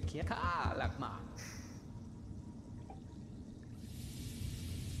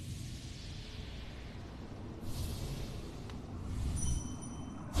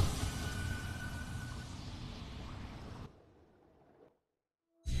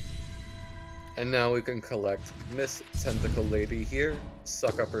 And now we can collect Miss Tentacle Lady here,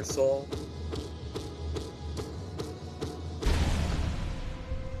 suck up her soul.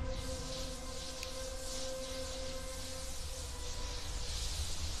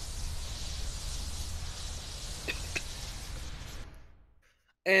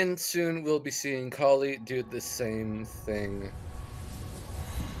 And soon we'll be seeing Collie do the same thing.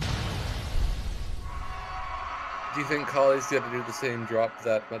 Do you think Collie's going to do the same drop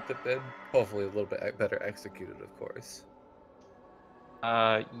that Mudpip did? Hopefully a little bit better executed, of course.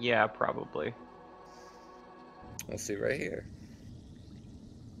 Yeah, probably. We'll see right here.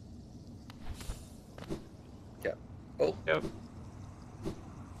 Yeah. Oh. Yep.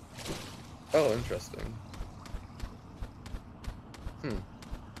 Oh, interesting.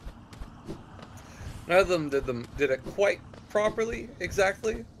 None of them did it quite properly,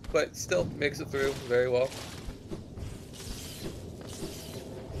 exactly, but still makes it through very well.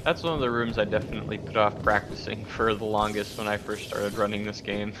 That's one of the rooms I definitely put off practicing for the longest when I first started running this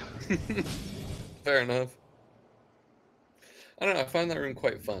game. Fair enough. I don't know, I find that room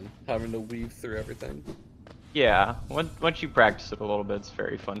quite fun, having to weave through everything. Yeah, once you practice it a little bit, it's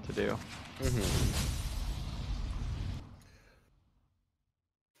very fun to do.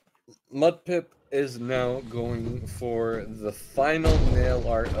 Mudpip is now going for the final nail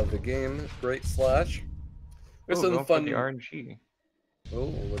art of the game, Great Slash. There's Ooh, some going fun. for the RNG.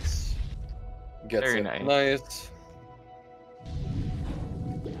 Oh, let's get Very it. nice. Nice.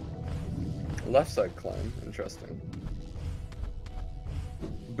 Left side climb, interesting.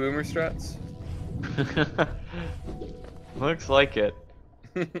 Boomer strats. Looks like it.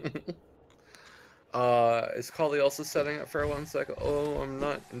 Is Collie also setting up for a 1 cycle? Oh, I'm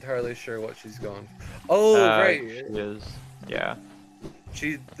not entirely sure what she's going. Oh, right. She is. Yeah.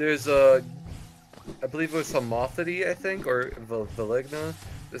 There's a, I believe it was Homophily, I think, or Valigna.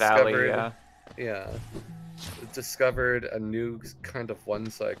 Valley, yeah. Yeah. Discovered a new kind of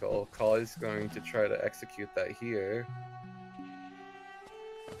 1 cycle. Collie's going to try to execute that here.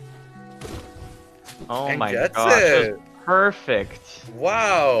 Oh And my gets gosh, it! that's perfect.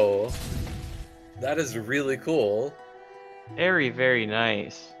 Wow! That is really cool. Very, very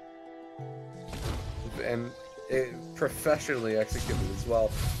nice. And professionally executed as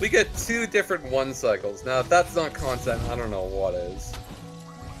well. We get 2 different 1 cycles. Now, if that's not content, I don't know what is.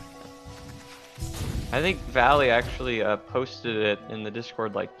 I think Valley actually posted it in the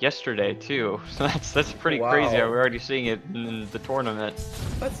Discord like yesterday too. So that's pretty crazy. Wow. We're already seeing it in the tournament.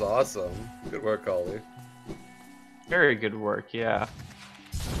 That's awesome. Good work, Collie. Very good work, yeah.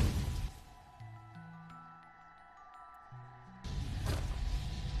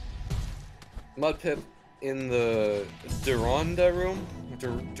 Mudpip in the Duranda room?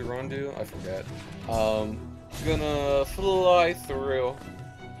 Durandu? I forget. Gonna fly through.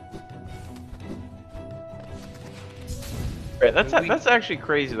 Right, that's actually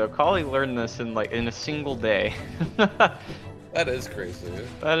crazy though. Collie learned this in a single day. That is crazy.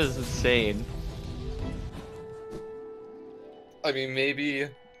 That is insane. I mean, maybe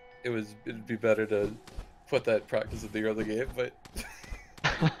it'd be better to put that practice at the early game, but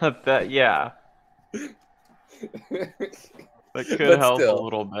That yeah, that could but help a still,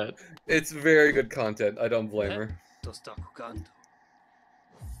 little bit. it's very good content. I don't blame her. To sta jugando.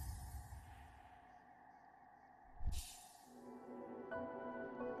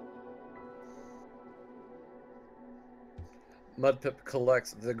 Mudpip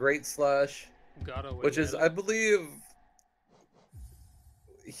collects the Great Slash, Gotta win which is, I yellow. believe,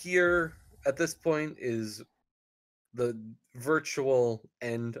 here at this point is the virtual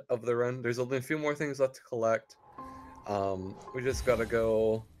end of the run. There's only a few more things left to collect. We just gotta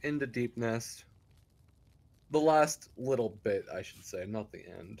go into Deep Nest. The last little bit, I should say, not the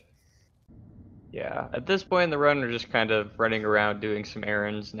end. Yeah, at this point in the run, we're just kind of running around doing some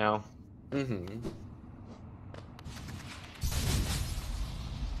errands now. Mm-hmm.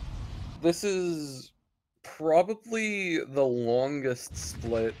 This is probably the longest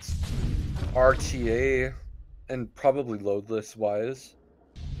split RTA and probably loadless wise,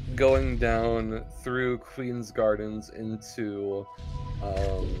 going down through Queen's Gardens into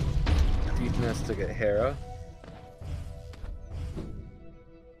Deep Nest to get Hera.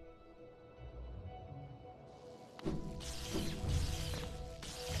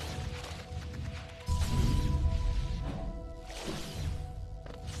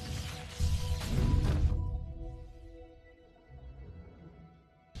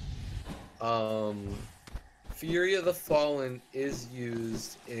 Fury of the Fallen is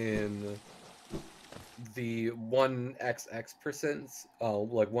used in the 1xx%,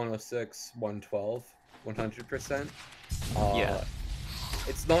 like 106, 112, 100%. Yeah.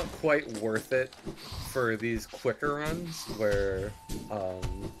 It's not quite worth it for these quicker runs where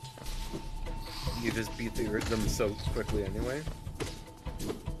you just beat them so quickly anyway.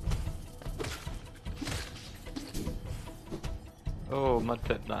 Oh,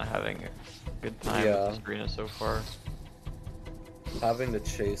 Mudpip not having a good time with this arena so far. Having to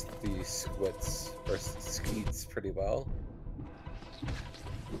chase the squits or skeets pretty well.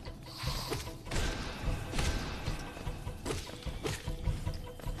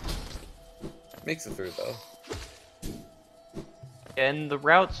 Makes it through though. And the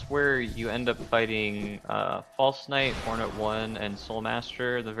routes where you end up fighting False Knight, Hornet 1, and Soul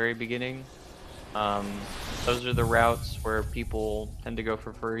Master at the very beginning, those are the routes where people tend to go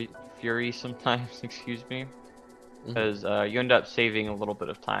for Fury sometimes, excuse me, because you end up saving a little bit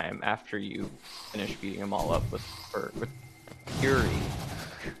of time after you finish beating them all up with Fury.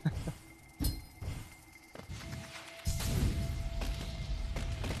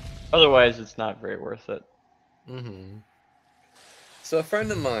 Otherwise, it's not very worth it. Mm-hmm. So a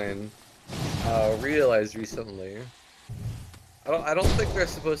friend of mine realized recently, I don't think they're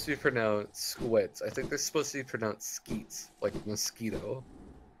supposed to be pronounced squits. I think they're supposed to be pronounced skeets, like mosquito.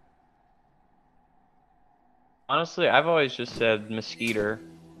 Honestly, I've always just said mosquito.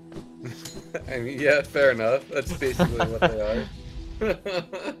 I mean, yeah, fair enough. That's basically what they are.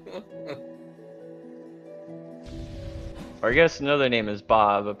 Or I guess another name is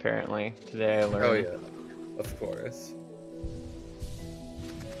Bob, apparently. Today I learned. Oh yeah, of course.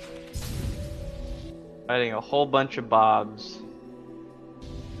 Fighting a whole bunch of Bobs.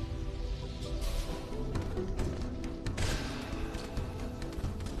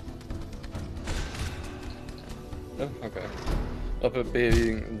 Oh, okay. Up at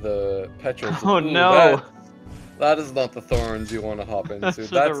beating the petrels. Oh Ooh, no! That is not the thorns you want to hop into. That's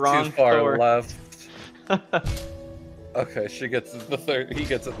That's the wrong too far thorn. left. Okay, she gets it the third. He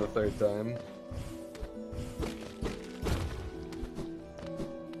gets it the third time.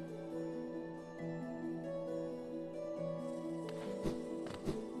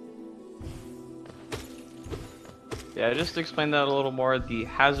 Yeah, just to explain that a little more, the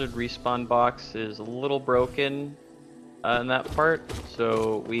hazard respawn box is a little broken in that part,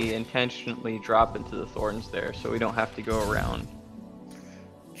 so we intentionally drop into the thorns there so we don't have to go around.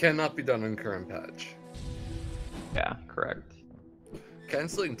 Cannot be done in current patch. Yeah, correct.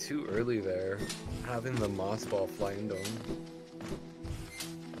 Canceling too early there, having the moss ball flying dome.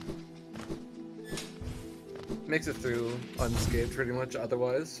 Makes it through unscathed pretty much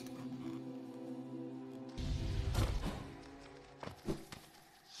otherwise.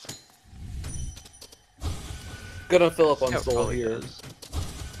 Gonna fill up on soul here. Does.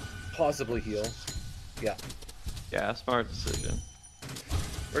 Possibly heal. Yeah. Yeah, smart decision.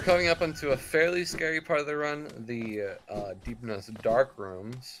 We're coming up onto a fairly scary part of the run, the Deepness Dark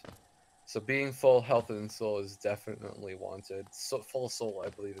Rooms. So being full health and soul is definitely wanted. So full soul, I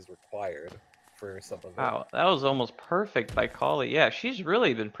believe, is required for some of it. Wow, that was almost perfect by Collie. Yeah, she's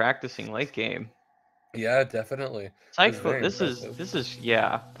really been practicing late game. Yeah, definitely. It's Psycho, very impressive. this is,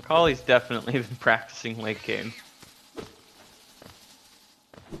 yeah. Collie's definitely been practicing late game.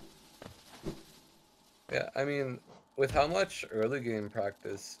 Yeah, I mean, with how much early game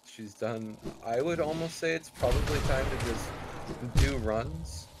practice she's done, I would almost say it's probably time to just do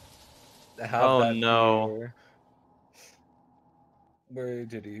runs. Have Oh that be no. your... Where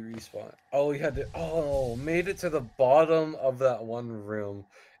did he respawn? Oh, he had to... Oh, made it to the bottom of that one room.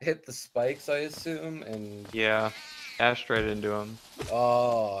 Hit the spikes, I assume, and... Yeah. Dashed right into him.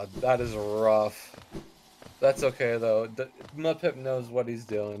 Oh, that is rough. That's okay, though. Mudpip knows what he's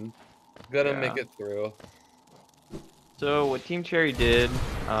doing. Gonna make Yeah. it through. So what Team Cherry did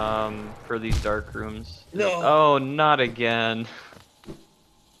for these dark rooms is, No! oh, not again.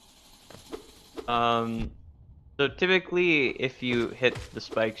 So typically if you hit the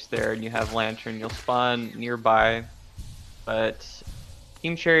spikes there and you have lantern, you'll spawn nearby, but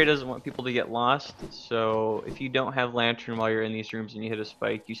Team Cherry doesn't want people to get lost, so if you don't have lantern while you're in these rooms and you hit a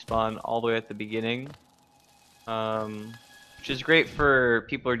spike, you spawn all the way at the beginning. Which is great for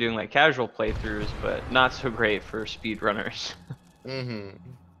people who are doing like casual playthroughs, but not so great for speedrunners. Mm-hmm.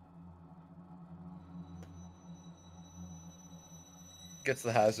 Gets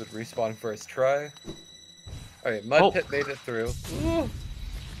the hazard respawn first try. Alright, Oh, Mudpip made it through. Ooh.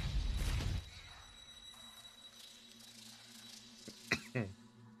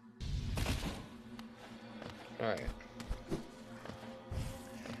 Alright.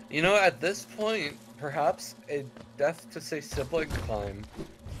 You know, at this point, perhaps a death to say sibling climb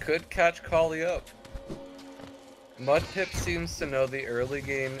could catch Collie up. Mudpip seems to know the early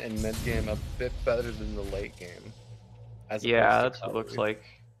game and mid game a bit better than the late game. As opposed yeah, to that's what it looks Collie. like.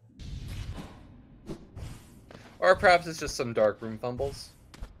 Or perhaps it's just some darkroom fumbles.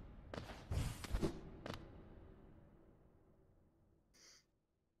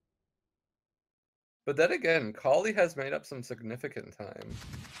 But then again, Collie has made up some significant time.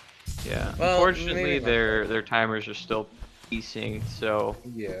 Yeah, Well, unfortunately maybe not quite. their timers are still piecing, so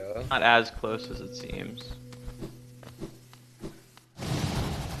Yeah. not as close as it seems.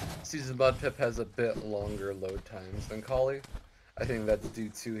 Season Mudpip has a bit longer load times than Collie. I think that's due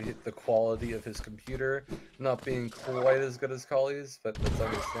to the quality of his computer not being quite as good as Collie's, but that's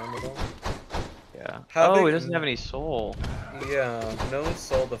understandable. Yeah. Oh, he doesn't have Having, any soul. yeah, no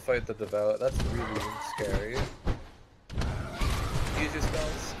soul to fight the devout, that's really scary. Use your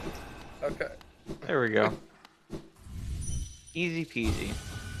spells. Okay. There we go. Easy peasy.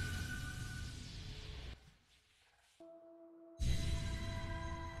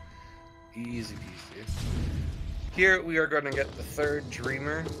 Easy peasy. Here we are going to get the third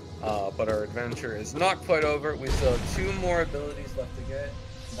Dreamer, but our adventure is not quite over. We still have 2 more abilities left to get.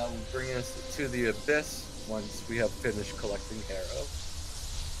 That will bring us to the Abyss once we have finished collecting Arrow.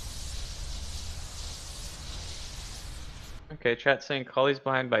 Okay, chat saying Collie's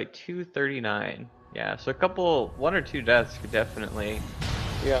behind by 239. Yeah, so one or two deaths could definitely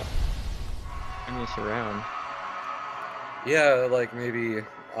Yeah. turn this around. Yeah, like maybe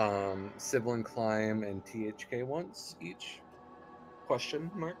Sibling Climb and THK once each?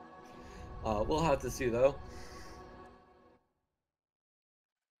 Question mark. We'll have to see though.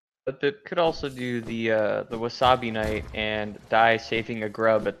 But it could also do the Wasabi Night and die saving a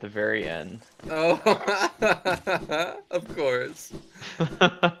grub at the very end. Oh, of course.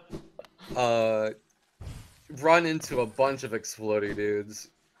 Run into a bunch of exploding dudes,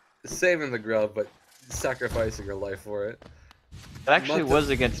 saving the grub, but sacrificing your life for it. It actually Mudpip... was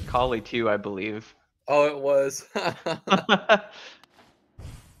against Collie too, I believe. Oh, it was.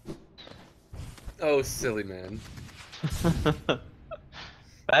 Oh, silly man.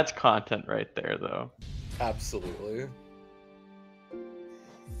 That's content right there, though. Absolutely.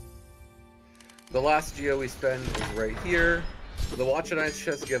 The last geo we spend is right here. The Watch and Ice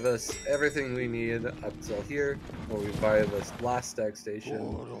chest give us everything we need up till here, where we buy this last stag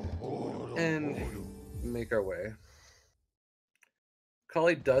station and make our way.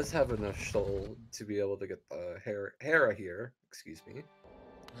 Collie does have enough soul to be able to get the Hera here. Excuse me.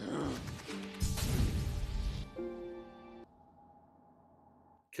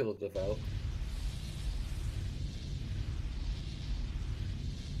 Kill a devout.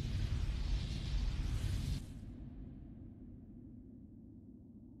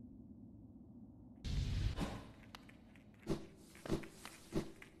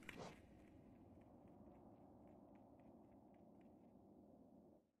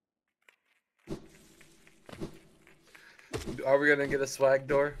 Are we gonna get a swag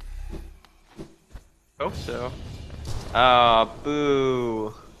door? Hope so. Ah,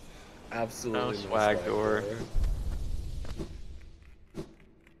 boo. Absolutely No no swag door.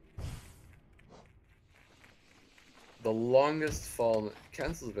 longest fall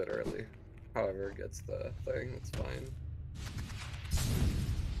cancels a bit early. However, it gets the thing, it's fine.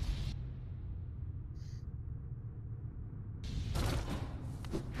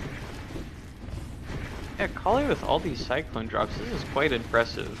 Yeah, Collie with all these cyclone drops, this is quite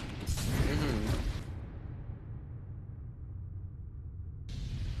impressive.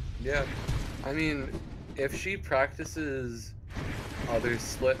 Yeah, I mean, if she practices other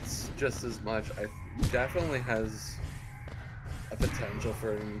splits just as much, I definitely has a potential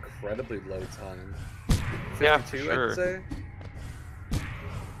for an incredibly low time. 52, Yeah, for sure. I'd say.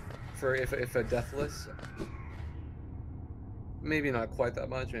 For if a deathless, maybe not quite that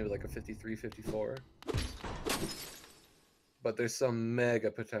much, maybe like a 53, 54. But there's some mega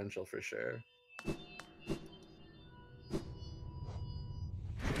potential for sure.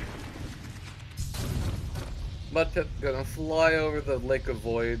 Mudpip gonna fly over the Lake of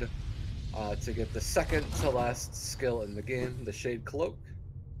Void to get the second to last skill in the game, the Shade Cloak.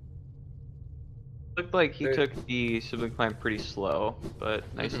 Looked like he took the sibling climb pretty slow, but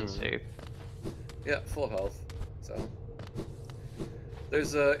nice and Mhm. safe. Yeah, full health. So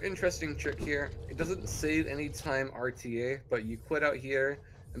there's a interesting trick here. It doesn't save any time RTA, but you quit out here,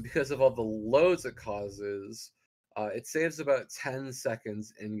 and because of all the loads it causes, it saves about 10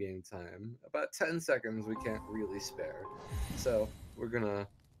 seconds in-game time. About 10 seconds we can't really spare. So we're gonna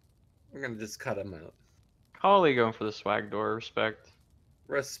just cut him out. Collie going for the swag door, respect.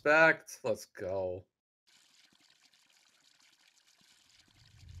 Respect. Let's go.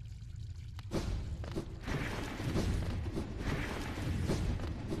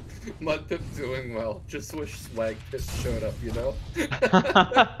 Mudpip doing well. Just wish Swag Pit showed up, you know?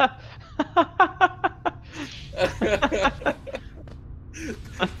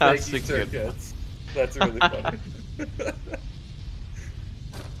 That's Thank you, a Sir good Kids. That's really funny.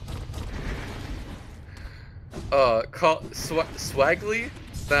 Swaggly?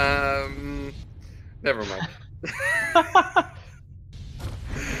 Never mind.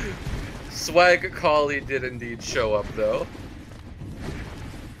 Swag Collie did indeed show up, though.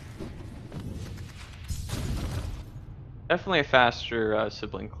 Definitely a faster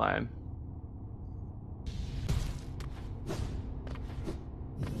sibling climb.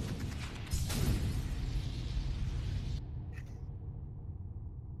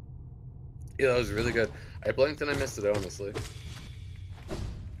 Yeah, that was really good. I blinked and I missed it, honestly.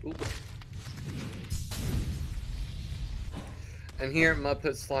 Oop. And here,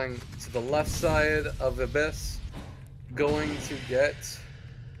 Mudpip's flying to the left side of Abyss, going to get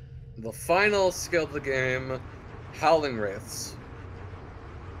the final skill of the game, Howling Wraiths.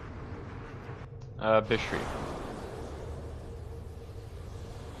 Bishri.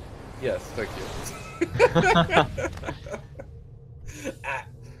 Yes, thank you.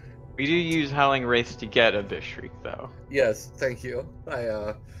 We do use Howling Wraiths to get a Bishri, though. Yes, thank you.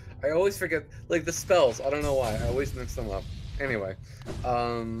 I always forget, like, the spells. I don't know why. I always mix them up. Anyway,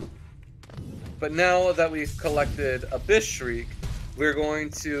 but now that we've collected Abyss Shriek, we're going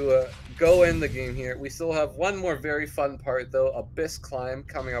to go in the game here. We still have one more very fun part, though, Abyss Climb,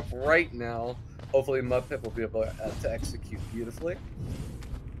 coming up right now. Hopefully Mudpip will be able to execute beautifully.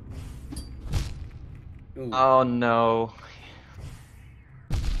 Ooh. Oh no.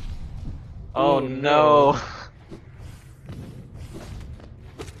 Oh Ooh, no.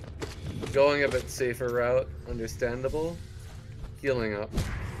 Going a bit safer route, understandable. Healing up.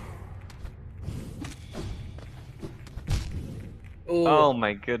 Ooh. Oh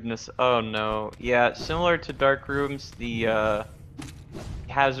my goodness. Oh no. Yeah, similar to Dark Rooms, the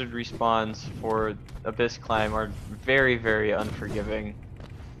hazard respawns for Abyss Climb are very, very unforgiving.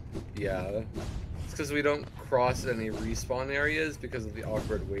 Yeah. It's because we don't cross any respawn areas because of the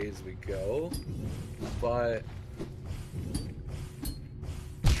awkward ways we go. But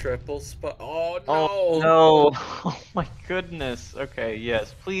triple spot. Oh no! Oh no! Oh my goodness. Okay,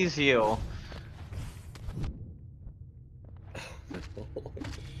 yes, please heal.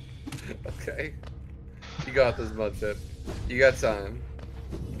 Okay. You got this, Mudpip. You got time.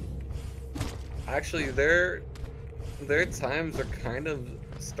 Actually, their times are kind of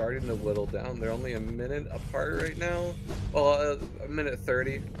starting to whittle down. They're only a minute apart right now. Well, a minute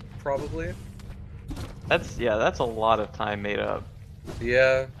 30, probably. That's a lot of time made up.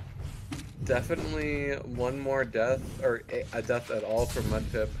 Yeah. Definitely one more death, or a death at all for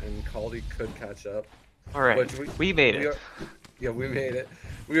Mudpip, and Collie could catch up. Alright, we made it. Yeah, we made it.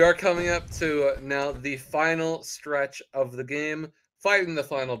 We are coming up to now the final stretch of the game, fighting the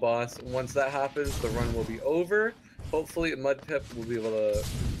final boss. Once that happens, the run will be over. Hopefully, Mudpip will be able to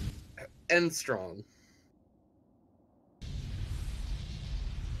end strong.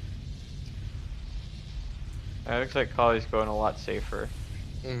 It looks like Collie's going a lot safer.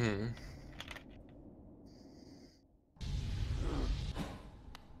 Mm-hmm.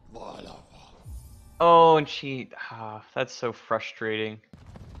 Oh, and she... Ah, that's so frustrating.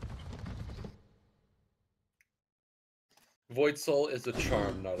 Void Soul is a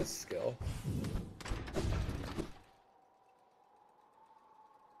charm, not a skill.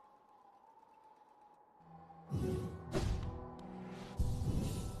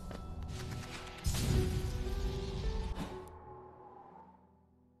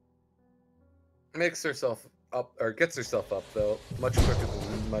 Makes herself up, or gets herself up, though, much quicker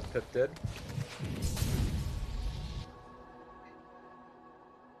than Mudpip did.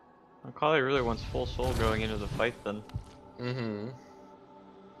 Well, Collie really wants full soul going into the fight then. Mm-hmm.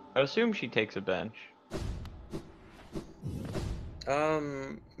 I assume she takes a bench.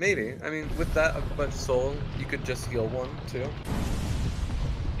 Maybe. I mean, with that a bunch of soul, you could just heal one, too.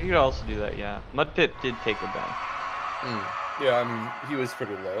 You could also do that, yeah. Mudpip did take a bench. Yeah, I mean, he was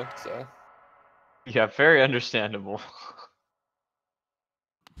pretty low, so... Yeah, very understandable.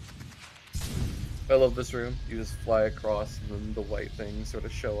 I love this room. You just fly across, and then the white things sort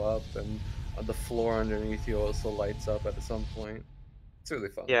of show up, and the floor underneath you also lights up at some point. It's really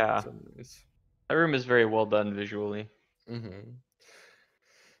fun. Yeah. So nice. That room is very well done visually. Mm-hmm.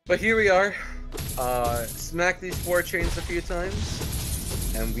 But here we are. Smack these 4 chains a few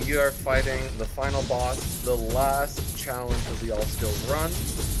times, and we are fighting the final boss, the last challenge of the All Skills run.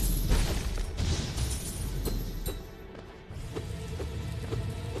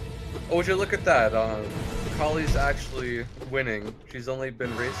 Oh, would you look at that? Collie's actually winning. She's only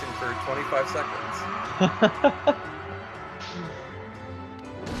been racing for 25 seconds.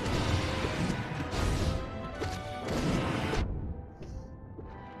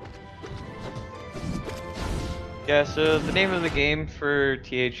 Yeah, so the name of the game for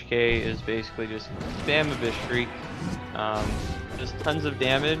THK is basically just spam Abyss Shriek. Just tons of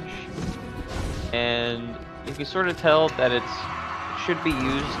damage, and you can sort of tell that it should be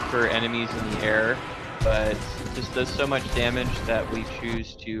used for enemies in the air, but it just does so much damage that we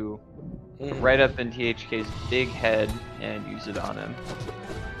choose to right up in THK's big head and use it on him.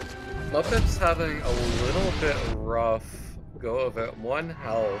 Mudpip's having a little bit rough go of it. 1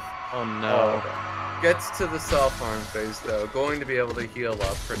 health. Oh no. Gets to the self-harm phase though, going to be able to heal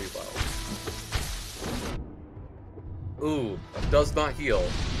up pretty well. Ooh, does not heal.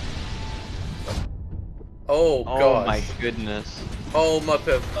 Oh gosh. Oh my goodness. Oh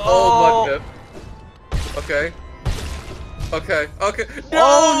Mudpip. Oh, Oh Mudpip. Okay. Okay. Okay. No!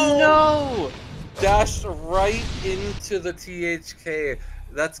 Oh no! Dashed right into the THK.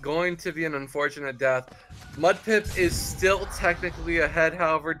 That's going to be an unfortunate death. Mudpip is still technically ahead,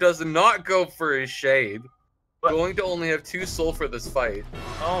 however, does not go for his shade. What? Going to only have 2 soul for this fight.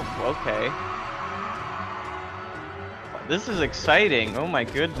 Oh, okay. This is exciting. Oh my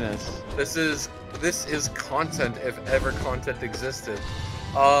goodness. This is content if ever content existed.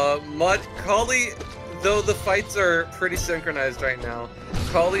 Collie, though the fights are pretty synchronized right now,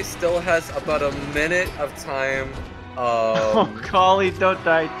 Collie still has about a minute of time. Oh, Collie, don't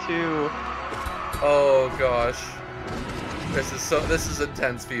die too. Oh gosh. This is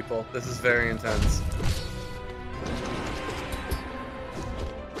intense, people. This is very intense.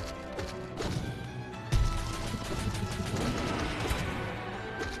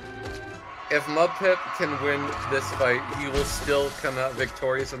 If Mudpip can win this fight, he will still come out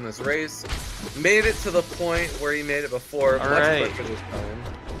victorious in this race. Made it to the point where he made it before, much quicker this time.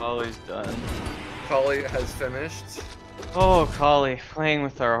 Collie's done. Collie has finished. Oh, Collie, playing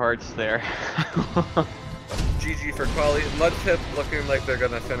with our hearts there. GG for Collie. Mudpip looking like they're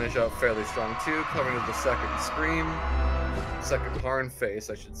gonna finish up fairly strong too, coming to the second scream. Second Harn face,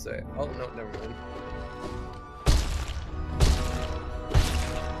 I should say. Oh, no, never mind.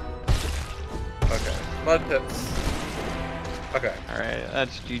 Okay, Mudpips. Okay. Alright,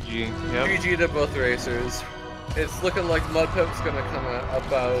 that's GG. Yep. GG to both racers. It's looking like Mudpip's gonna come out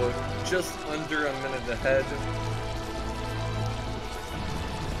about just under a minute ahead.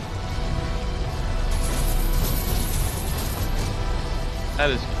 That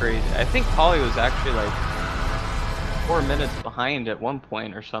is crazy. I think Collie was actually like 4 minutes behind at one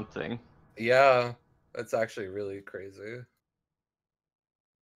point or something. Yeah, that's actually really crazy.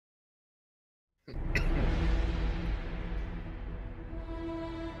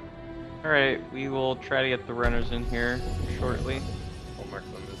 Alright, we will try to get the runners in here shortly. Homework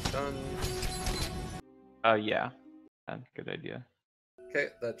one is done. Yeah. Good idea. Okay,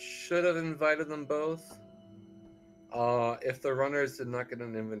 that should have invited them both. If the runners did not get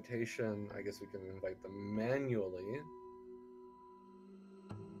an invitation, I guess we can invite them manually.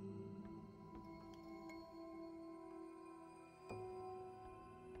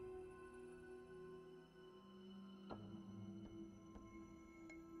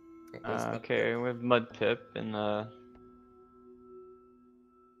 Where's Okay, we have Mudpip in the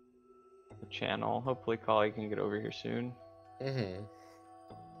channel. Hopefully Collie can get over here soon. Mm-hmm.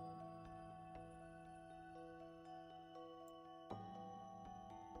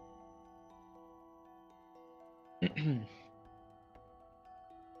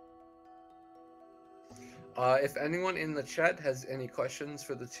 If anyone in the chat has any questions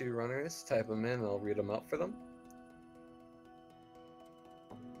for the two runners, type them in. I'll read them out for them.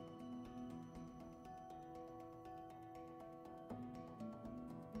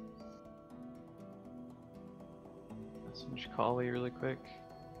 Message Collie really quick.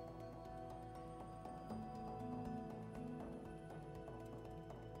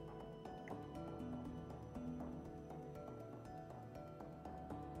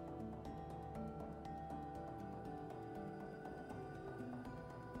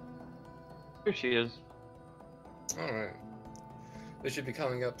 Here she is. Alright. They should be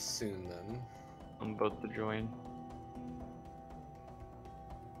coming up soon then. On both to join.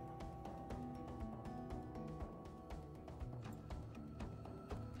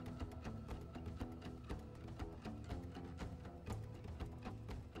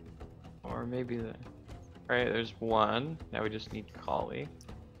 Or maybe the... Alright, there's one. Now we just need Collie.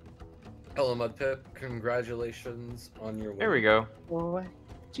 Hello, Mudpip. Congratulations on your win. There we go. Well,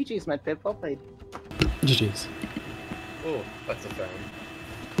 GG's, Mudpip. Well played. GG's. Oh, that's a found.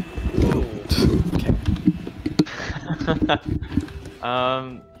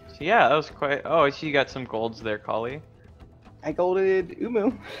 Oh. So yeah, that was quite... Oh, I see you got some golds there, Collie. I golded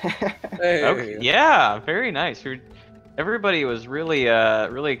Umu. Hey. Okay, yeah, very nice. Everybody was really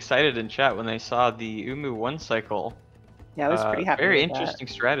really excited in chat when they saw the Umu one cycle. Yeah, I was pretty happy Very with interesting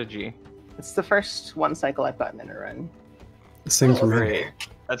strategy. that. It's the first one cycle I've gotten in a run. Same for me. Great.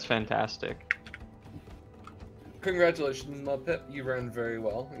 That's fantastic. Congratulations, Mudpip. You ran very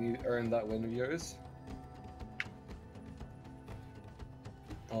well. You earned that win of yours.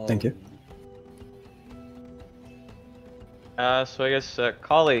 Thank you. So I guess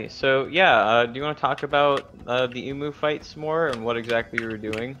Collie. So yeah, do you want to talk about the Umu fights more and what exactly you were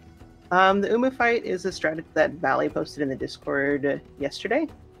doing? The Umu fight is a strategy that Valley posted in the Discord yesterday.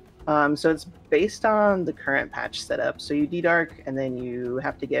 So it's based on the current patch setup. So you D-Dark, and then you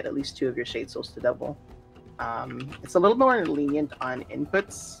have to get at least 2 of your Shade Souls to double. It's a little more lenient on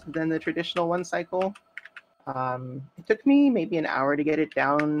inputs than the traditional one cycle. It took me maybe an hour to get it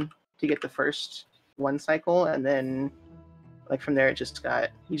down to get the first one cycle, and then like from there you just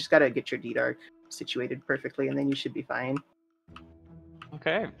gotta get your D-Dark situated perfectly, and then you should be fine.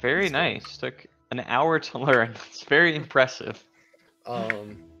 Okay, very nice. Took an hour to learn. It's very impressive.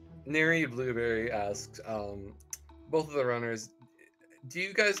 Neri Blueberry asks, both of the runners, do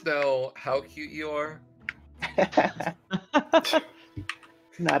you guys know how cute you are?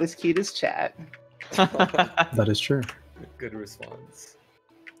 Not as cute as chat. That is true. Good response.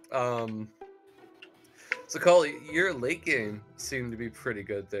 So Collie, your late game seemed to be pretty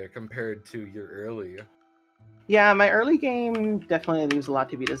good there compared to your early. Yeah, my early game definitely leaves a lot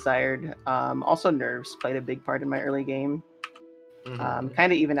to be desired. Also, nerves played a big part in my early game. Mhm.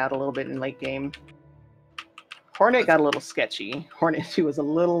 Kind of even out a little bit in late game. Hornet got a little sketchy. Hornet 2 was a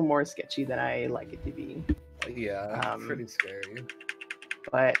little more sketchy than I like it to be. Yeah, pretty scary.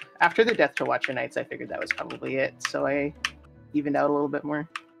 But after the Death to Watcher Nights, I figured that was probably it. So I evened out a little bit more.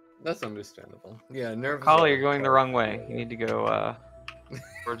 That's understandable. Yeah, nerves. Collie, you're going the wrong way. You need to go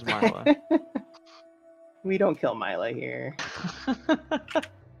towards Mila. We don't kill Mila here.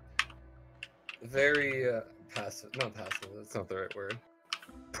 Very passive. Not passive. That's not the right word.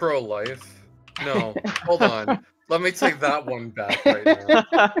 Pro-life. No, hold on. Let me take that one back right now.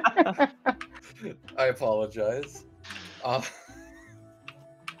 I apologize.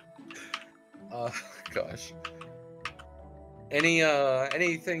 Gosh.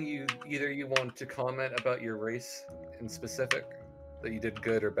 Anything you want to comment about your race in specific that you did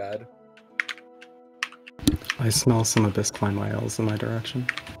good or bad? I smell some Abyss Climb ILs in my direction.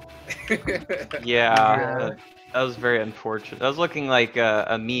 Yeah, that was very unfortunate. That was looking like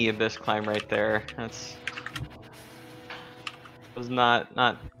a me Abyss Climb right there. That's was not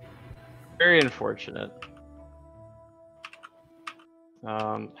very unfortunate.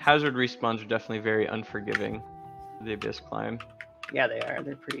 Hazard respawns are definitely very unforgiving. The Abyss Climb. Yeah, they are.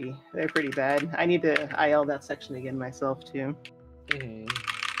 They're pretty bad. I need to IL that section again myself too. Mhm.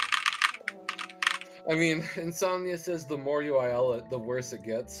 I mean, Insomnia says the more you IL it, the worse it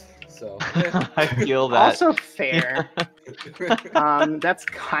gets. So I feel that. Also fair. That's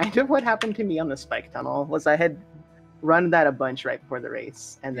kind of what happened to me on the Spike Tunnel. Was I had run that a bunch right before the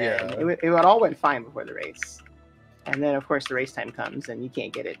race, and then Yeah. it all went fine before the race, and then of course the race time comes and you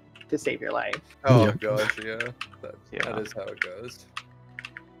can't get it to save your life. Oh Yep. gosh, yeah. Yeah. That is how it goes.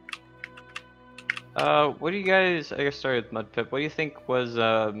 What do you guys? I guess started with Mudpip. What do you think was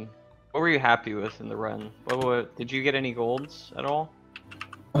what were you happy with in the run? Did you get any golds at all?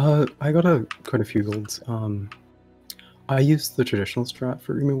 I got quite a few golds. I used the traditional strat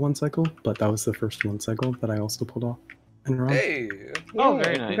for Umu one cycle, but that was the first one cycle that I also pulled off and run. Hey! Oh, Yay,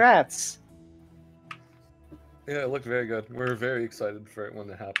 very nice. Congrats. Yeah, it looked very good. We're very excited for it when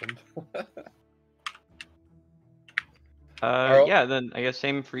it happened. Yeah. Then I guess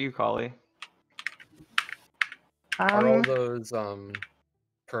same for you, Collie. Are all those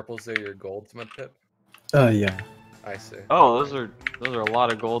purples there your golds, Mudpip? Yeah. I see. Oh, those are a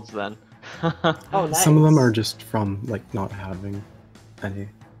lot of golds then. Oh, nice. Some of them are just from like not having any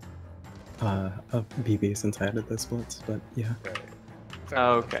of BB since I added the splits, but yeah. Right.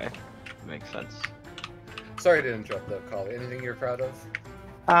 Oh, okay, makes sense. Sorry to interrupt though, Collie. Anything you're proud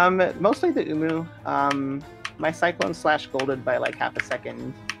of? Mostly the Umu. My Cyclone slash golded by like half a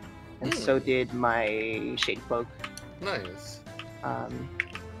second, and so did my Shade Cloak. Nice. Um,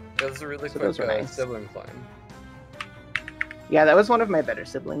 That was a really So quick those are nice. sibling climb. yeah, that was one of my better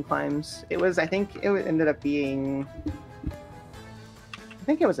sibling climbs. It was, I think, ended up being, I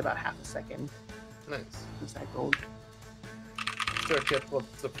think it was about half a second. Nice. Was that gold? So Kip,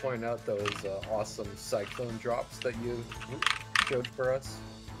 to point out those awesome cyclone drops that you showed for us.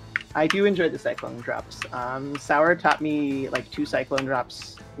 I do enjoy the cyclone drops. Sour taught me like 2 cyclone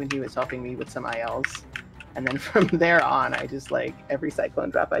drops when he was helping me with some ILs. And then from there on, I just like every cyclone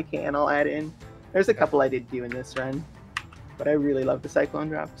drop I can, I'll add in. There's a couple I did do in this run, but I really love the cyclone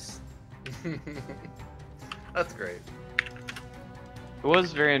drops. That's great. It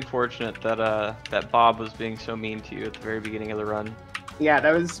was very unfortunate that that Bob was being so mean to you at the very beginning of the run. Yeah,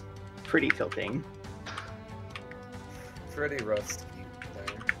 that was pretty tilting. Pretty rusty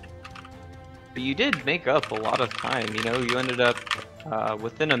there. But you did make up a lot of time. You know, you ended up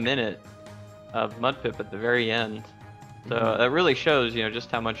within a minute of Mudpip at the very end. So that really shows, you know,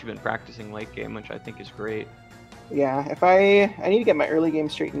 just how much you've been practicing late game, which I think is great. Yeah, if I need to get my early game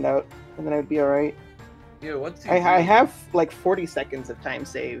straightened out, and then I would be all right. Yeah, once you I have like 40 seconds of time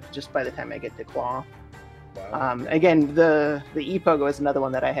save just by the time I get to Claw. Wow. Again, the E-Pogo is another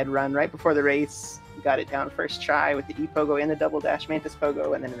one that I had run right before the race. Got it down first try with the E-Pogo and the double dash Mantis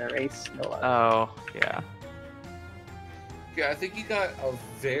Pogo, and then in the race, no luck. Oh, yeah. Yeah, I think you got a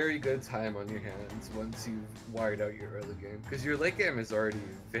very good time on your hands once you wired out your early game, because your late game is already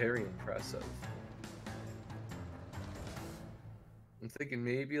very impressive. I'm thinking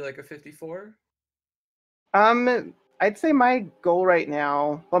maybe like a 54? I'd say my goal right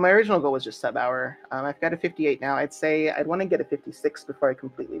now, well, my original goal was just sub-hour. I've got a 58 now. I'd say I'd want to get a 56 before I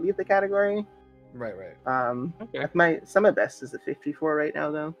completely leave the category. Right. Okay. Some of best is a 54 right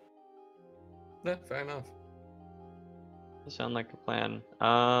now, though. Yeah, fair enough. Does sound like a plan.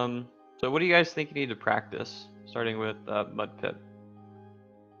 So what do you guys think you need to practice, starting with Mudpip?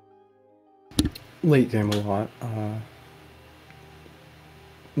 Late game a lot.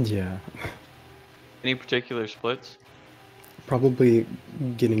 Yeah. Any particular splits? Probably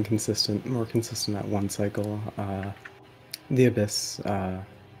getting more consistent at one cycle. The Abyss,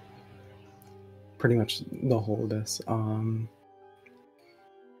 pretty much the whole Abyss.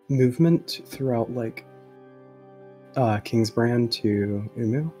 Movement throughout like King's Brand to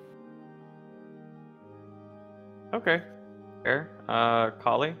Umu. Okay. Fair.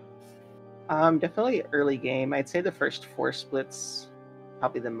 Collie? Definitely early game. I'd say the first 4 splits,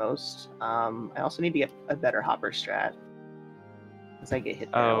 probably the most. I also need to get a better hopper strat, as I get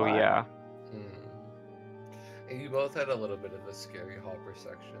hit there a Oh, lot. yeah. And you both had a little bit of a scary hopper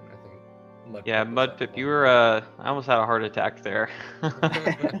section, I think. Yeah, was at Mudpip, one you were, I almost had a heart attack there.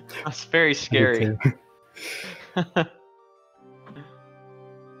 That's very scary.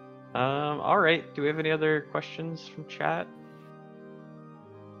 All right. Do we have any other questions from chat?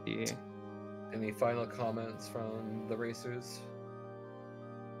 Yeah. Any final comments from the racers?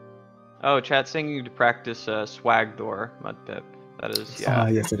 Oh, chat saying you need to practice swag door, Mudpip. That is, yeah,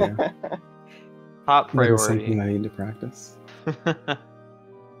 Yes, I do. top That is priority. something I need to practice.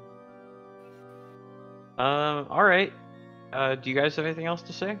 All right. Do you guys have anything else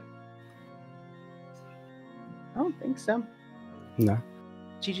to say? I don't think so. No.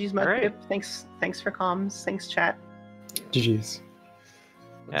 GG's All right. Mudpip. Thanks for comms. Thanks, chat. GG's.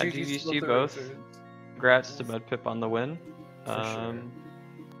 Yeah, GG's to you both. Congrats to Mudpip on the win. Sure.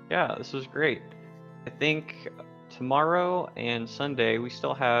 Yeah, this was great. I think tomorrow and Sunday we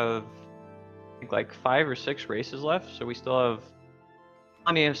still have, I think, like 5 or 6 races left, so we still have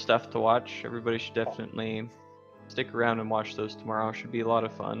plenty of stuff to watch. Everybody should definitely stick around and watch those tomorrow. Should be a lot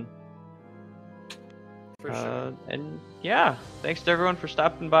of fun. For sure. And yeah, thanks to everyone for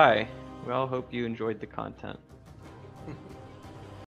stopping by. We all hope you enjoyed the content.